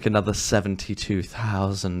imagine it took another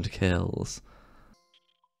 72,000 kills.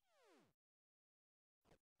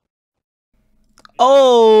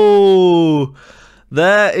 Oh!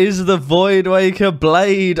 There is the Voidwaker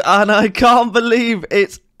blade, and I can't believe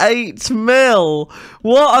it's 8 mil.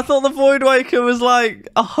 What? I thought the Voidwaker was like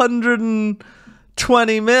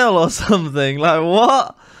 120 mil or something. Like,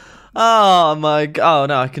 what? Oh my god. Oh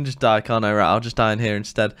no, I can just die, can't I? Right, I'll just die in here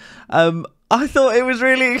instead. I thought it was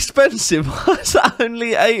really expensive. Why is that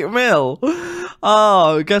only 8 mil?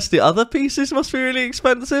 Oh, I guess the other pieces must be really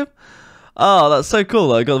expensive. Oh, that's so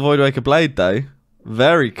cool. I got the Voidwaker blade though.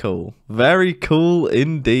 Very cool. Very cool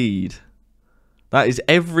indeed. That is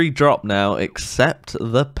every drop now except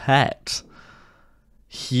the pet.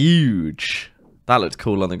 Huge. That looks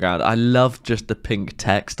cool on the ground. I love just the pink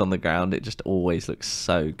text on the ground. It just always looks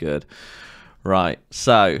so good. Right,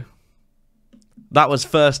 so that was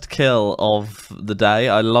first kill of the day.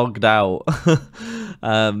 I logged out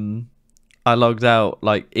I logged out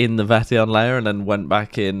like in the Vetion layer and then went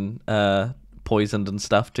back in poisoned and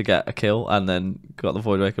stuff to get a kill, and then got the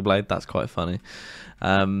Voidwaker Blade. That's quite funny.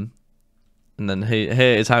 And then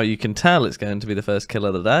here is how you can tell it's going to be the first kill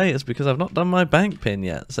of the day. It's because I've not done my bank pin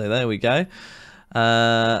yet. So there we go.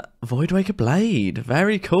 Voidwaker Blade,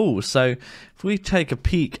 very cool. So if we take a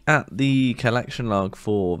peek at the collection log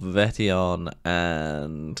for Vetion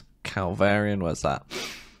and Calvarian, where's that?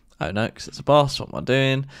 Oh no, because it's a boss. What am I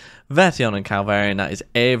doing? Vetion and Calvarian, that is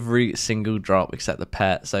every single drop except the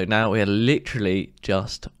pet. So now we are literally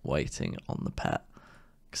just waiting on the pet.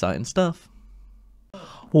 Exciting stuff.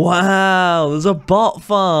 Wow, there's a bot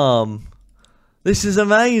farm. This is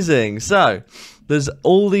amazing. So there's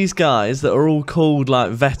all these guys that are all called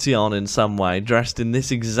like Vetion in some way, dressed in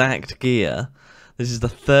this exact gear. This is the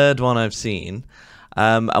third one I've seen.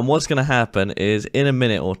 And what's going to happen is in a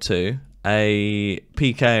minute or two, a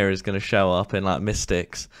PKer is going to show up in like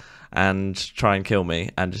Mystics and try and kill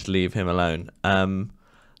me and just leave him alone.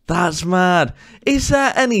 That's mad. Is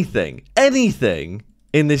there anything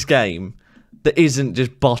in this game that isn't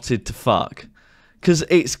just botted to fuck? Because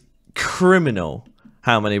it's criminal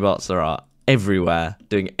how many bots there are everywhere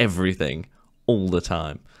doing everything all the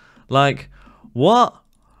time. Like, what?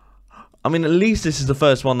 I mean, at least this is the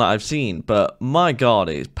first one that I've seen, but my god,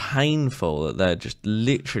 it's painful that they're just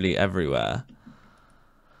literally everywhere.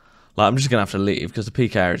 Like, I'm just going to have to leave because the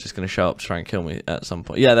PK is just going to show up to try and kill me at some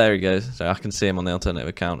point. Yeah, there he goes. So I can see him on the alternative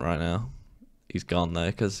account right now. He's gone though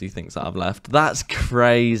because he thinks that I've left. That's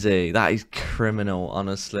crazy. That is criminal,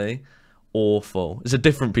 honestly. Awful. It's a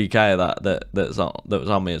different PK that was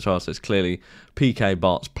on me as well. So it's clearly PK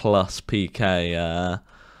bots plus PK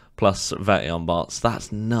plus Vetion bots.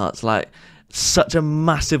 That's nuts. Like, such a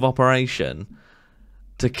massive operation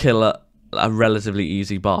to kill a relatively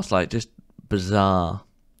easy boss. Like, just bizarre.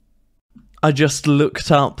 I just looked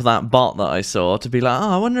up that bot that I saw to be like, oh,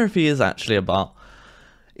 I wonder if he is actually a bot.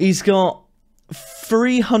 He's got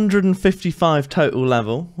 355 total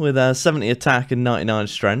level with a 70 attack and 99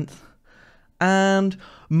 strength. And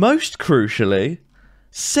most crucially,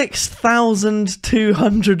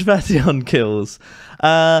 6,200 Vetion kills.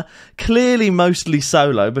 Clearly mostly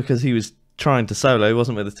solo because he was trying to solo, he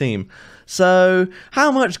wasn't with a team. So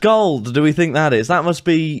how much gold do we think that is? That must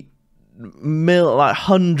be like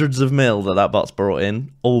hundreds of mil that bot's brought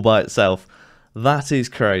in all by itself. That is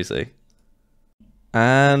crazy.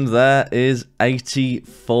 And there is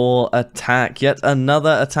 84 attack. Yet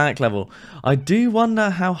another attack level. I do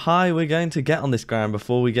wonder how high we're going to get on this ground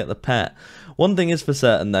before we get the pet. One thing is for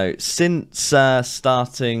certain though, since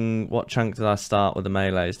starting, what chunk did I start with the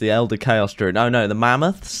melees? The Elder Chaos Druid. Oh no, the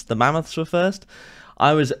Mammoths. The Mammoths were first.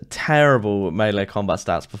 I was terrible with melee combat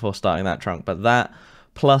stats before starting that trunk, but that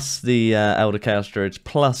plus the Elder Chaos Druids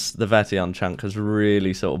plus the Vetion chunk has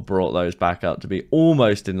really sort of brought those back up to be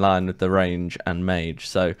almost in line with the range and mage.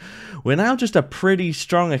 So we're now just a pretty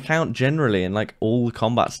strong account generally in like all the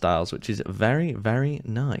combat styles, which is very, very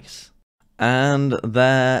nice. And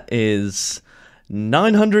there is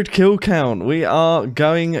 900 kill count. We are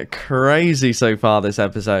going crazy so far this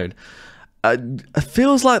episode. It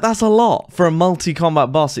feels like that's a lot for a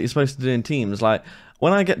multi-combat boss that you're supposed to do in teams. Like,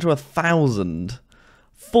 when I get to 1,000...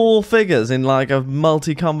 4 figures in like a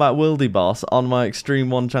multi-combat wildy boss on my Xtreme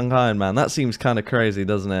Onechunk Ironman. That seems kind of crazy,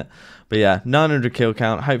 doesn't it? But yeah, 900 kill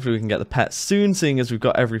count. Hopefully we can get the pet soon, seeing as we've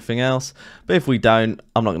got everything else. But if we don't,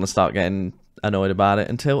 I'm not going to start getting annoyed about it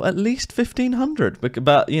until at least 1,500.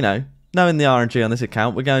 But, you know, knowing the RNG on this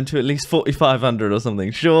account, we're going to at least 4,500 or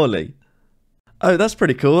something, surely. Oh, that's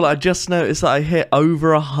pretty cool. I just noticed that I hit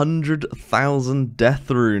over 100,000 death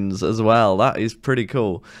runes as well. That is pretty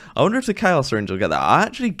cool. I wonder if the Chaos Runes will get that. I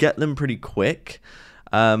actually get them pretty quick.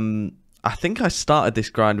 I think I started this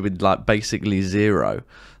grind with like basically 0.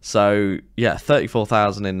 So yeah,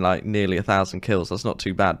 34,000 in like nearly 1,000 kills. That's not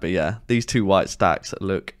too bad. But yeah, these 2 white stacks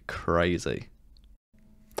look crazy.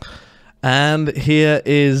 And here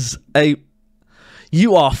is a...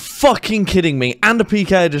 You are fucking kidding me. And a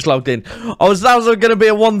PK just logged in. That was going to be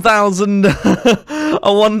a 1,000 a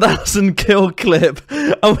 1,000 kill clip.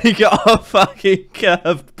 And we got a fucking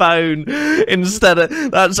curved bone instead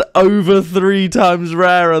of... That's over 3 times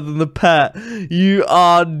rarer than the pet. You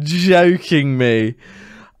are joking me.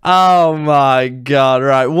 Oh my god.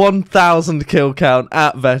 Right, 1,000 kill count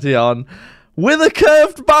at Vetion. With a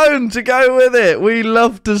curved bone to go with it. We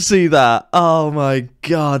love to see that. Oh my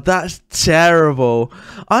god, that's terrible.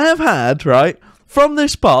 I have had, right, from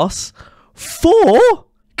this boss, 4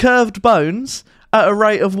 curved bones at a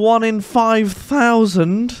rate of 1 in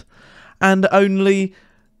 5,000 and only,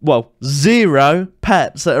 well, 0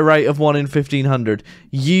 pets at a rate of 1 in 1,500.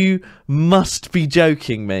 You must be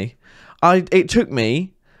joking me. it took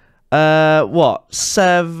me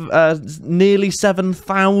nearly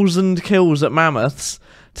 7,000 kills at mammoths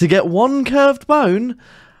to get one curved bone,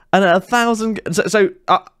 and at 1,000.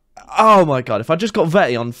 Oh my god! If I just got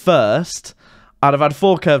Vetty on first, I'd have had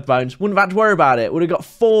 4 curved bones. Wouldn't have had to worry about it. Would have got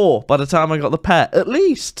 4 by the time I got the pet, at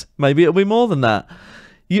least. Maybe it'll be more than that.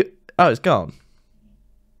 Oh, it's gone.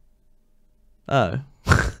 Oh,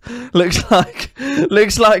 looks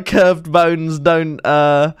like curved bones don't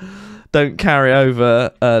carry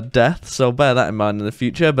over death, so I'll bear that in mind in the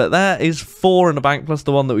future. But there is 4 in the bank plus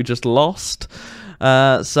the one that we just lost.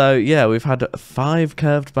 So yeah, we've had 5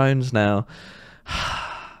 curved bones now.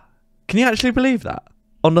 Can you actually believe that?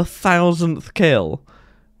 On the 1,000th kill,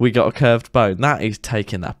 we got a curved bone. That is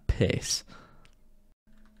taking the piss.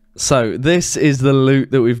 So this is the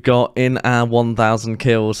loot that we've got in our 1,000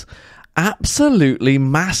 kills. Absolutely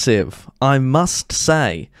massive, I must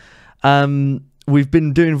say. We've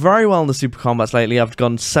been doing very well in the super combats lately. I've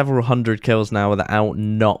gone several hundred kills now without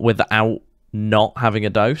not having a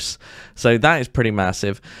dose, so that is pretty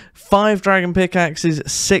massive. 5 dragon pickaxes,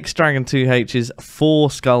 6 dragon 2Hs,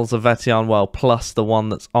 4 skulls of Vetty well, plus the one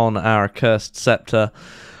that's on our cursed scepter,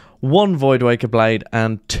 1 Voidwaker blade,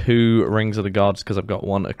 and 2 rings of the gods, because I've got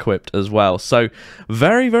 1 equipped as well. So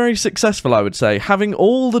very, very successful, I would say. Having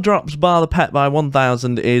all the drops bar the pet by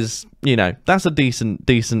 1,000 is, you know, that's a decent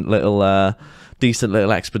little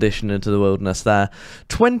expedition into the wilderness there.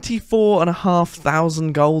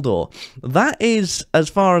 24,500 gold ore. That is, as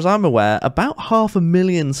far as I'm aware, about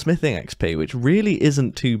 500,000 smithing XP, which really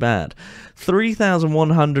isn't too bad.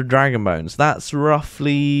 3,100 dragon bones. That's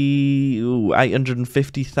roughly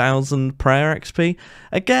 850,000 prayer XP.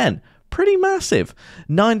 Again, pretty massive.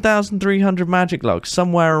 9,300 magic logs,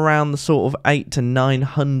 somewhere around the sort of 8 to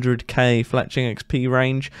 900k fletching XP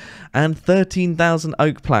range, and 13,000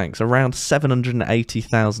 oak planks, around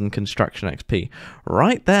 780,000 construction XP.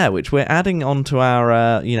 Right there, which we're adding onto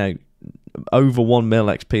our, you know, over 1 mil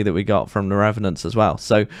XP that we got from the Revenants as well.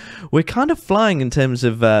 So we're kind of flying in terms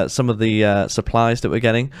of some of the supplies that we're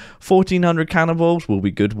getting. 1,400 cannonballs will be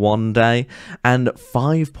good one day, and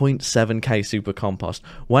 5.7k super compost.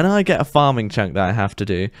 When I get a farming chunk that I have to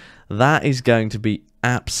do, that is going to be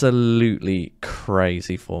absolutely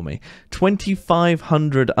crazy for me.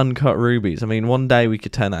 2,500 uncut rubies. I mean, one day we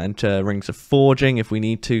could turn that into rings of forging if we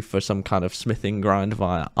need to for some kind of smithing grind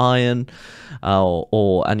via iron,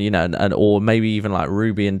 or maybe even like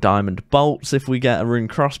ruby and diamond bolts if we get a rune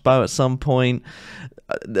crossbow at some point.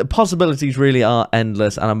 The possibilities really are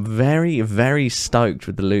endless, and I'm very, very stoked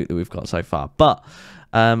with the loot that we've got so far. But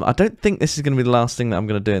I don't think this is going to be the last thing that I'm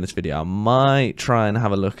going to do in this video. I might try and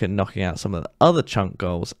have a look at knocking out some of the other chunk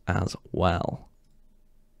goals as well.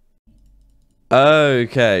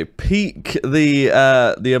 Okay, peak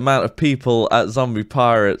the amount of people at zombie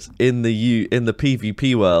pirates in the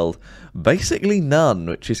PvP world. Basically none,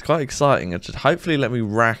 which is quite exciting. It should hopefully let me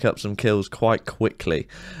rack up some kills quite quickly.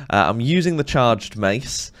 I'm using the charged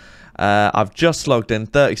mace. I've just logged in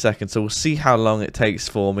 30 seconds, so we'll see how long it takes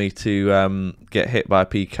for me to get hit by a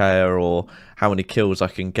PKer, or how many kills I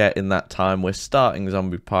can get in that time. We're starting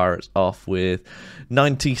Zombie Pirates off with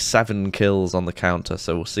 97 kills on the counter,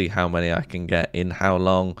 so we'll see how many I can get in how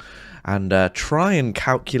long, and try and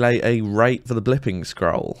calculate a rate for the blipping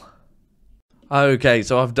scroll. Okay,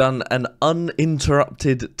 so I've done an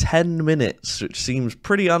uninterrupted 10 minutes, which seems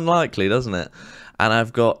pretty unlikely, doesn't it? And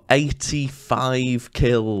I've got 85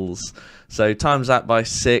 kills. So times that by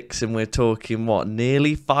 6, and we're talking, what,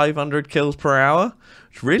 nearly 500 kills per hour?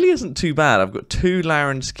 Which really isn't too bad. I've got 2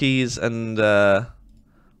 Larens keys and, well,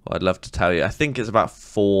 I'd love to tell you, I think it's about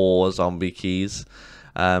 4 zombie keys.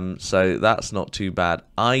 So that's not too bad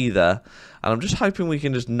either. And I'm just hoping we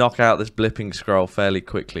can just knock out this blipping scroll fairly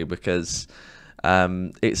quickly, because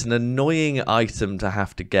it's an annoying item to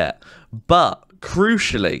have to get. But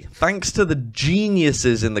crucially, thanks to the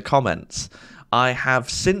geniuses in the comments, I have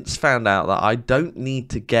since found out that I don't need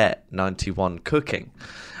to get 91 cooking.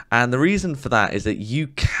 And the reason for that is that you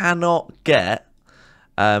cannot get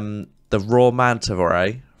the raw manta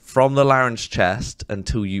ray from the Larens chest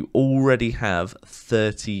until you already have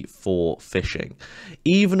 34 fishing.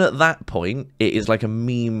 Even at that point, it is like a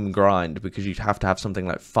meme grind, because you'd have to have something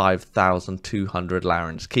like 5,200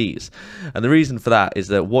 Larens keys. And the reason for that is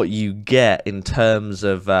that what you get in terms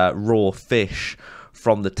of raw fish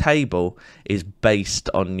from the table is based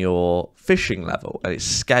on your fishing level, and it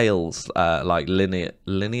scales like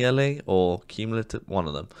linearly or cumulative, one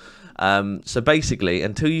of them. So basically,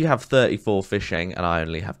 until you have 34 fishing, and I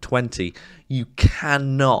only have 20, you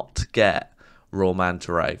cannot get raw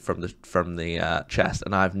manta ray from the chest,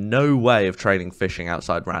 and I have no way of training fishing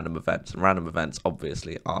outside random events, and random events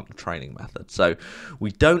obviously aren't a training method, so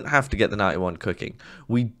we don't have to get the 91 cooking.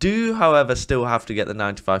 We do, however, still have to get the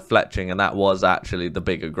 95 fletching, and that was actually the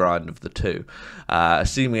bigger grind of the two.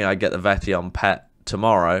 Assuming I get the Vetion pet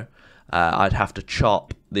tomorrow, I'd have to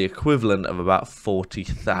chop the equivalent of about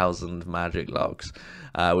 40,000 magic logs,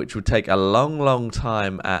 which would take a long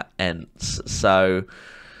time at Ents. So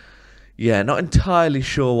yeah, not entirely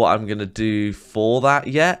sure what I'm going to do for that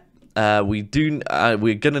yet. We're going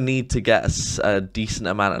to need to get a decent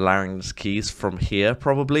amount of Larynx keys from here,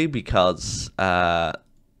 probably, because the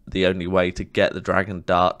only way to get the dragon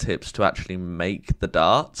dart tips to actually make the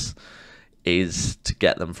darts is to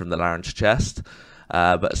get them from the Larynx chest.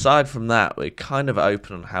 But aside from that, we're kind of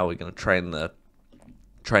open on how we're going to train the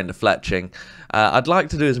fletching. I'd like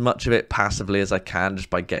to do as much of it passively as I can,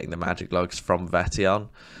 just by getting the magic logs from Vetion.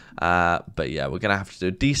 But yeah, we're going to have to do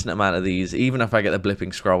a decent amount of these. Even if I get the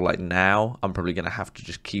blipping scroll like now, I'm probably going to have to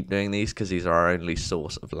just keep doing these, because these are our only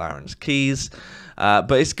source of Larynx keys.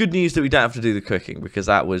 But it's good news that we don't have to do the cooking, because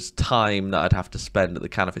that was time that I'd have to spend at the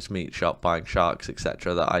Canifis meat shop buying sharks,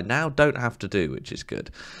 etc., that I now don't have to do, which is good.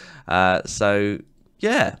 So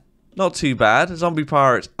yeah, not too bad. Zombie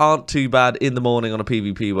pirates aren't too bad in the morning on a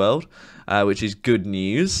PvP world, which is good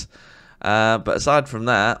news. But aside from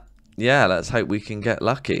that, yeah, let's hope we can get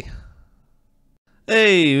lucky.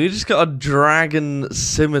 Hey, we just got a dragon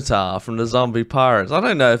scimitar from the zombie pirates. I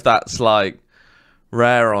don't know if that's like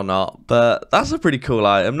rare or not, but that's a pretty cool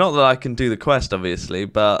item. Not that I can do the quest, obviously,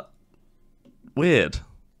 but weird.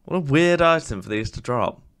 What a weird item for these to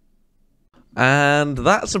drop. And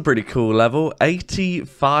that's a pretty cool level,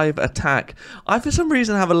 85 attack. I, for some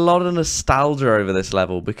reason, have a lot of nostalgia over this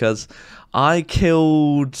level, because I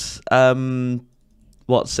killed,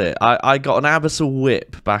 what's it? I got an Abyssal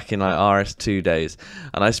Whip back in like RS2 days,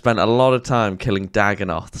 and I spent a lot of time killing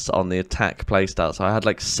Dagonoths on the attack playstyle, so I had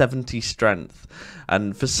like 70 strength,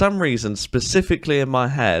 and for some reason, specifically in my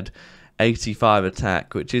head, 85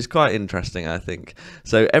 attack, which is quite interesting, I think.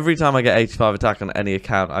 So every time I get 85 attack on any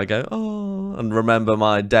account, I go, oh, and remember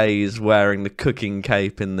my days wearing the cooking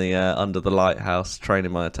cape in the under the lighthouse,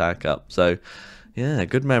 training my attack up. So yeah,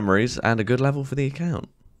 good memories and a good level for the account.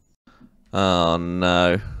 Oh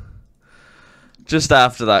no. Just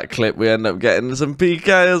after that clip, we end up getting some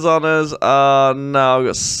PKs on us. Oh no, I've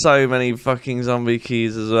got so many fucking zombie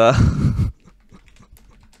keys as well.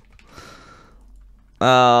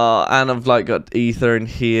 Oh, and I've like got ether in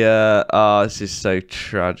here. Oh, this is so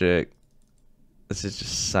tragic. This is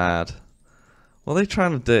just sad. What are they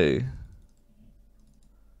trying to do?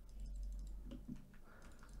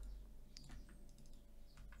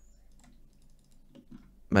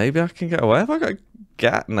 Maybe I can get away. Have I got a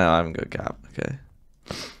gap? No, I haven't got a gap. Okay.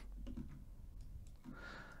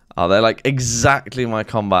 Oh, they're like exactly my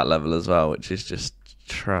combat level as well, which is just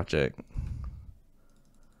tragic.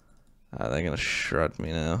 Oh, they're going to shred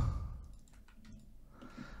me now.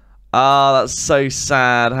 Ah, oh, that's so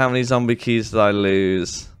sad. How many zombie keys did I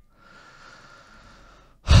lose?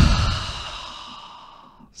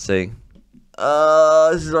 See?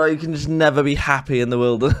 This is why you can just never be happy in the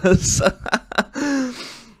wilderness.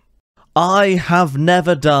 I have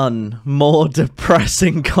never done more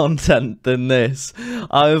depressing content than this.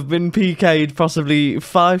 I've been PK'd possibly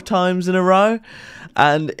 5 times in a row,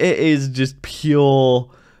 and it is just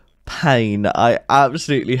pure pain. I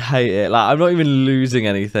absolutely hate it. Like, I'm not even losing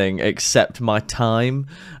anything except my time,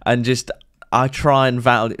 and just I try and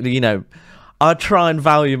value, you know, I try and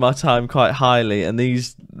value my time quite highly, and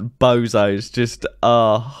these bozos just,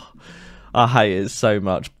 oh, I hate it so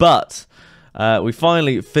much. But we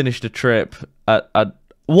finally finished a trip at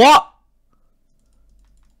what?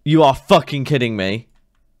 You are fucking kidding me.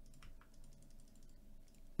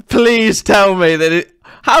 Please tell me that it,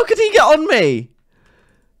 how could he get on me?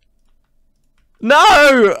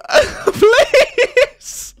 No!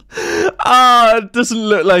 Please! Ah, it doesn't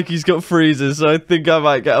look like he's got freezers, so I think I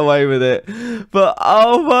might get away with it. But,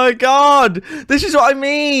 oh my god! This is what I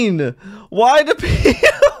mean! Why do people...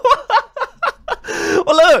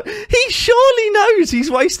 Well, look, he surely knows he's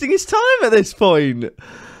wasting his time at this point.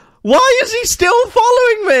 Why is he still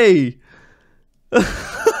following me?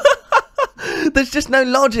 There's just no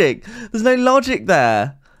logic. There's no logic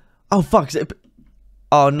there. Oh, fuck. Is it...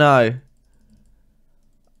 Oh, no.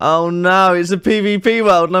 Oh no, it's a PvP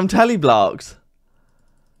world and I'm teleblocked.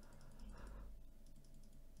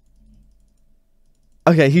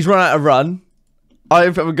 Okay, he's run out of run.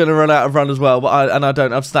 I'm going to run out of run as well, but I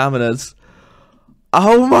don't have staminas.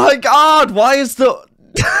 Oh my god, why is the...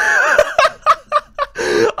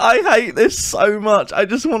 I hate this so much. I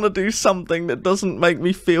just want to do something that doesn't make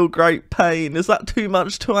me feel great pain. Is that too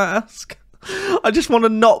much to ask? I just want to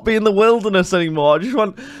not be in the wilderness anymore. I just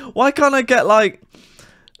want... Why can't I get, like...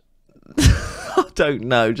 I don't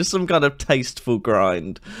know. Just some kind of tasteful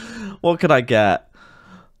grind. What could I get?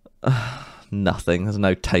 Nothing. There's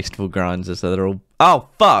no tasteful grinds, is there? They're all... Oh,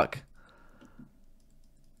 fuck!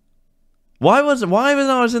 Why when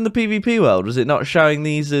I was in the PvP world, was it not showing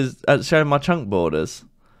these as... showing my chunk borders?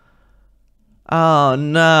 Oh,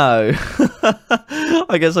 no.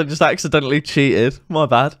 I guess I just accidentally cheated. My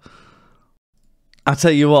bad. I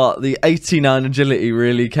tell you what, the 89 agility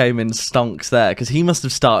really came in stonks there, because he must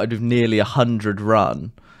have started with nearly 100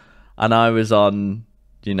 run, and I was on,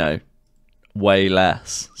 you know, way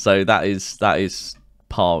less. So that is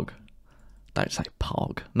pog. Don't say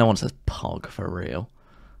pog. No one says pog for real.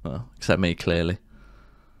 Well, except me, clearly.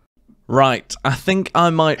 Right, I think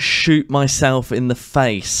I might shoot myself in the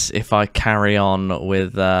face if I carry on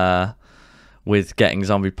with getting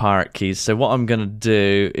zombie pirate keys. So what I'm going to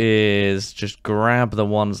do is just grab the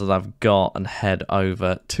ones that I've got and head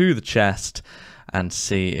over to the chest and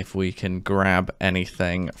see if we can grab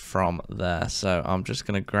anything from there. So I'm just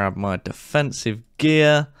going to grab my defensive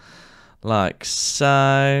gear like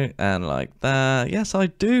so and like that. Yes, I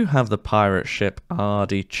do have the pirate ship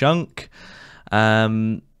Ardy Chunk.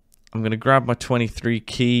 I'm going to grab my 23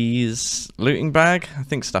 keys looting bag. I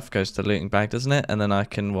think stuff goes to looting bag, doesn't it? And then I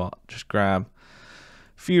can, what, just grab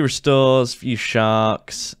a few restores, a few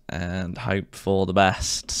sharks, and hope for the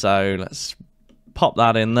best. So let's pop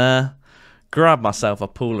that in there. Grab myself a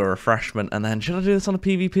pool of refreshment, and then, should I do this on a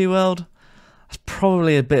PvP world? That's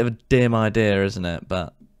probably a bit of a dim idea, isn't it?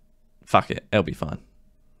 But fuck it, it'll be fine.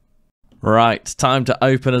 Right, time to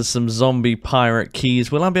open us some zombie pirate keys.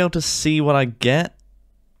 Will I be able to see what I get?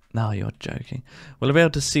 No, you're joking. Will I be able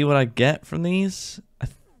to see what I get from these?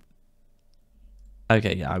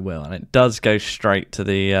 Okay, yeah, I will. And it does go straight to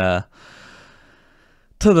the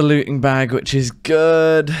looting bag, which is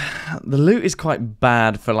good. The loot is quite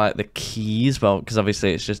bad for, like, the keys. Well, because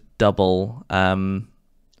obviously it's just double.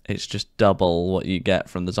 It's just double what you get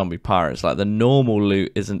from the zombie pirates. Like, the normal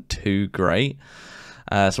loot isn't too great.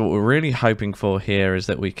 So what we're really hoping for here is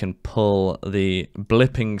that we can pull the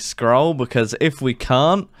blipping scroll, because if we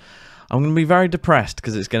can't, I'm going to be very depressed,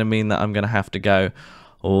 because it's going to mean that I'm going to have to go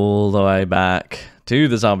all the way back to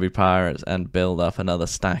the zombie pirates and build up another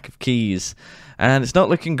stack of keys. And it's not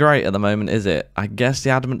looking great at the moment, is it? I guess the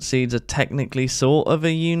adamant seeds are technically sort of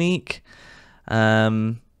a unique.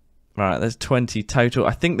 Right, there's 20 total.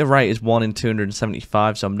 I think the rate is 1 in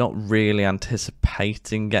 275, so I'm not really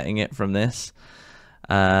anticipating getting it from this.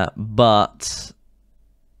 But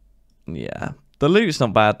yeah, the loot's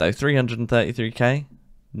not bad though. 333k,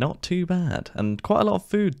 not too bad, and quite a lot of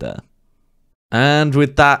food there. And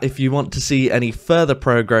with that, if you want to see any further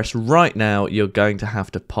progress right now, you're going to have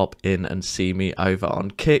to pop in and see me over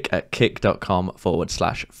on Kick at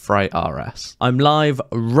kick.com/FrayRS. I'm live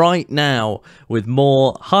right now with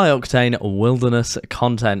more high-octane wilderness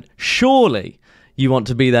content. Surely you want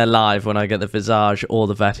to be there live when I get the Visage or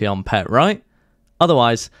the Vet'ion pet, right?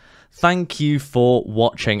 Otherwise, thank you for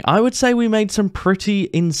watching. I would say we made some pretty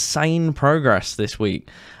insane progress this week.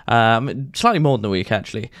 Slightly more than a week,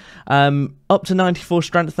 actually. Up to 94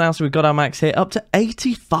 strength now, so we've got our max hit. Up to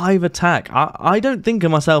 85 attack. I don't think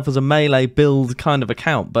of myself as a melee build kind of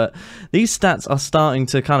account, but these stats are starting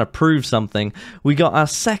to kind of prove something. We got our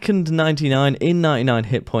second 99 in 99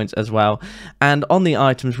 hit points as well. And on the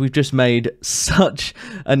items, we've just made such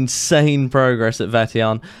insane progress at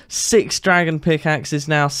Vet'ion. 6 dragon pickaxes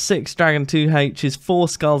now, 6 dragon 2Hs, 4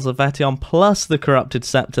 skulls of Vet'ion, plus the corrupted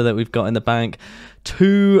scepter that we've got in the bank.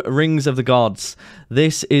 2 rings of the gods.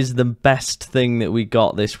 This is the best thing that we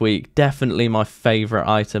got this week. Definitely my favorite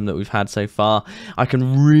item that we've had so far. I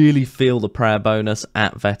can really feel the prayer bonus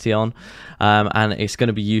at Vet'ion, and it's going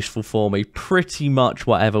to be useful for me pretty much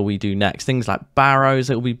whatever we do next. Things like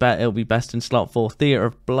barrows, it'll be best in slot 4. Theatre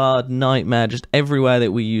of Blood, Nightmare, just everywhere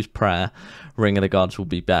that we use prayer, Ring of the Gods will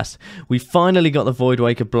be best. We finally got the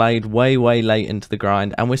Voidwaker Blade way late into the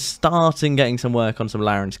grind, and we're starting getting some work on some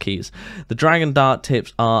Laren's keys. The Dragon Dart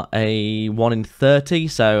tips are a 1 in 30,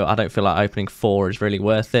 so I don't feel like opening 4 is really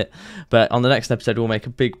worth it. But on the next episode, we'll make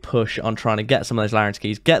a big push on trying to get some of those Laren's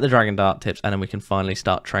keys, get the Dragon Dart tips, and then we can finally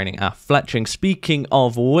start training our fletching. Speaking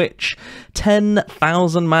of which,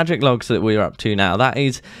 10,000 magic logs that we're up to now. That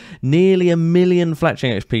is nearly 1 million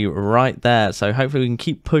fletching XP right there, so hopefully we can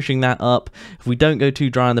keep pushing that up. If we don't go too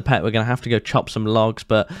dry on the pet, we're going to have to go chop some logs,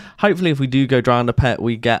 but hopefully if we do go dry on the pet,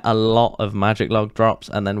 we get a lot of magic log drops,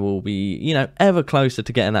 and then we'll be, you know, ever closer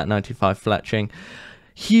to getting that 95 fletching.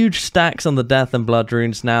 Huge stacks on the Death and Blood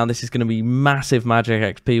runes now. This is going to be massive magic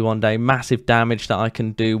XP one day, massive damage that I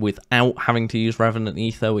can do without having to use Revenant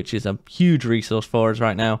Ether, which is a huge resource for us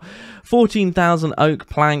right now. 14,000 oak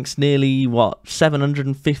planks, nearly, what,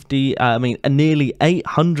 750, nearly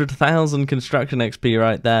 800,000 construction XP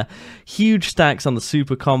right there. Huge stacks on the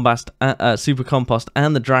Super Compost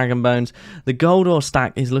and the Dragon Bones. The gold ore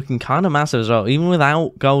stack is looking kind of massive as well, even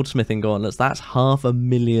without goldsmithing gauntlets. That's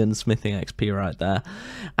 500,000 smithing XP right there.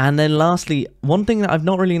 And then lastly, one thing that I've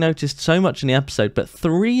not really noticed so much in the episode, but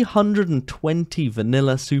 320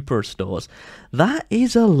 vanilla super restores. That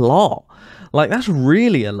is a lot. Like, that's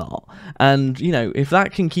really a lot. And, you know, if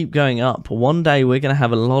that can keep going up, one day we're going to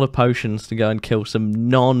have a lot of potions to go and kill some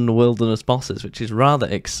non-wilderness bosses, which is rather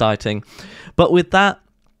exciting. But with that,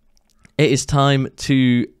 it is time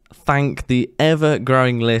to thank the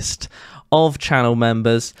ever-growing list of channel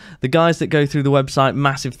members. The guys that go through the website,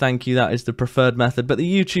 massive thank you, that is the preferred method. But the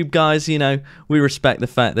YouTube guys, you know, we respect the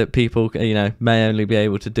fact that people, you know, may only be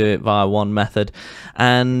able to do it via one method.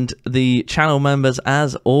 And the channel members,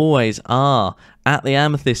 as always, are at the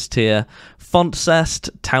Amethyst tier: Fontcest,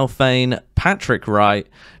 Talfane, Patrick Wright,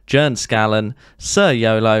 Jern Scallon, Sir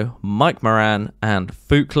YOLO, Mike Moran, and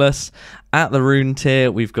Fookless. At the Rune tier,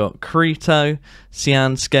 we've got Creto,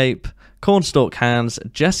 Cianscape, Cornstalk Hands,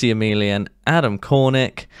 Jesse Emelian, Adam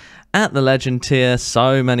Cornick. At the Legend tier,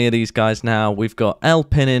 so many of these guys now. We've got El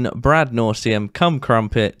Pinin, Brad Norsium, Cum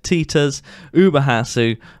Crumpet, Titas,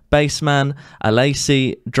 Uberhasu, Baseman,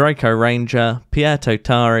 Alacy, Draco Ranger, Pierre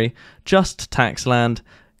Totari, Just Taxland,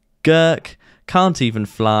 Girk, Can't Even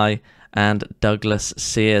Fly, and Douglas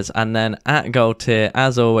Sears. And then at gold tier,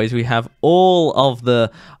 as always, we have all of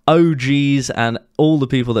the OGs and all the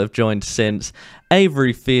people that have joined since: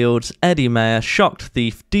 Avery Fields, Eddie Mayer, Shocked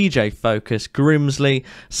Thief, DJ Focus, Grimsley,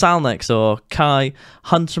 Salnexor, Kai,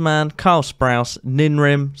 Hunterman, Carl Sprouse,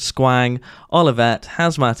 Ninrim, Squang, Olivette,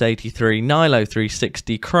 Hazmat83,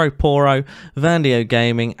 Nilo360, Croporo, Vandio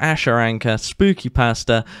Gaming, Asher Anchor, Spooky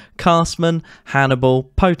Pasta, Castman,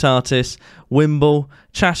 Hannibal, Potatis, Wimble,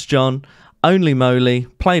 Chas John, Only Moly,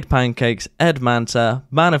 Played Pancakes, Ed Manta,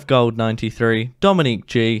 Man of Gold 93, Dominique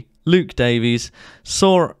G, Luke Davies,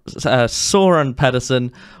 Soren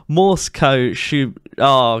Pedersen, Morse Co,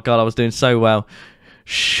 oh god, I was doing so well,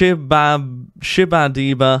 Shibadiba,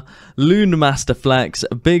 Loon Master Flex,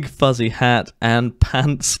 Big Fuzzy Hat, and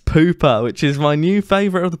Pants Pooper, which is my new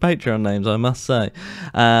favourite of the Patreon names, I must say.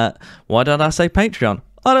 Why did I say Patreon?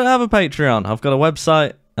 I don't have a Patreon. I've got a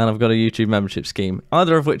website and I've got a YouTube membership scheme,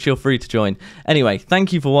 either of which you're free to join. Anyway,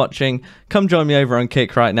 thank you for watching. Come join me over on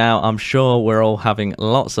Kick right now. I'm sure we're all having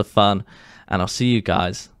lots of fun, and I'll see you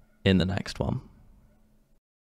guys in the next one.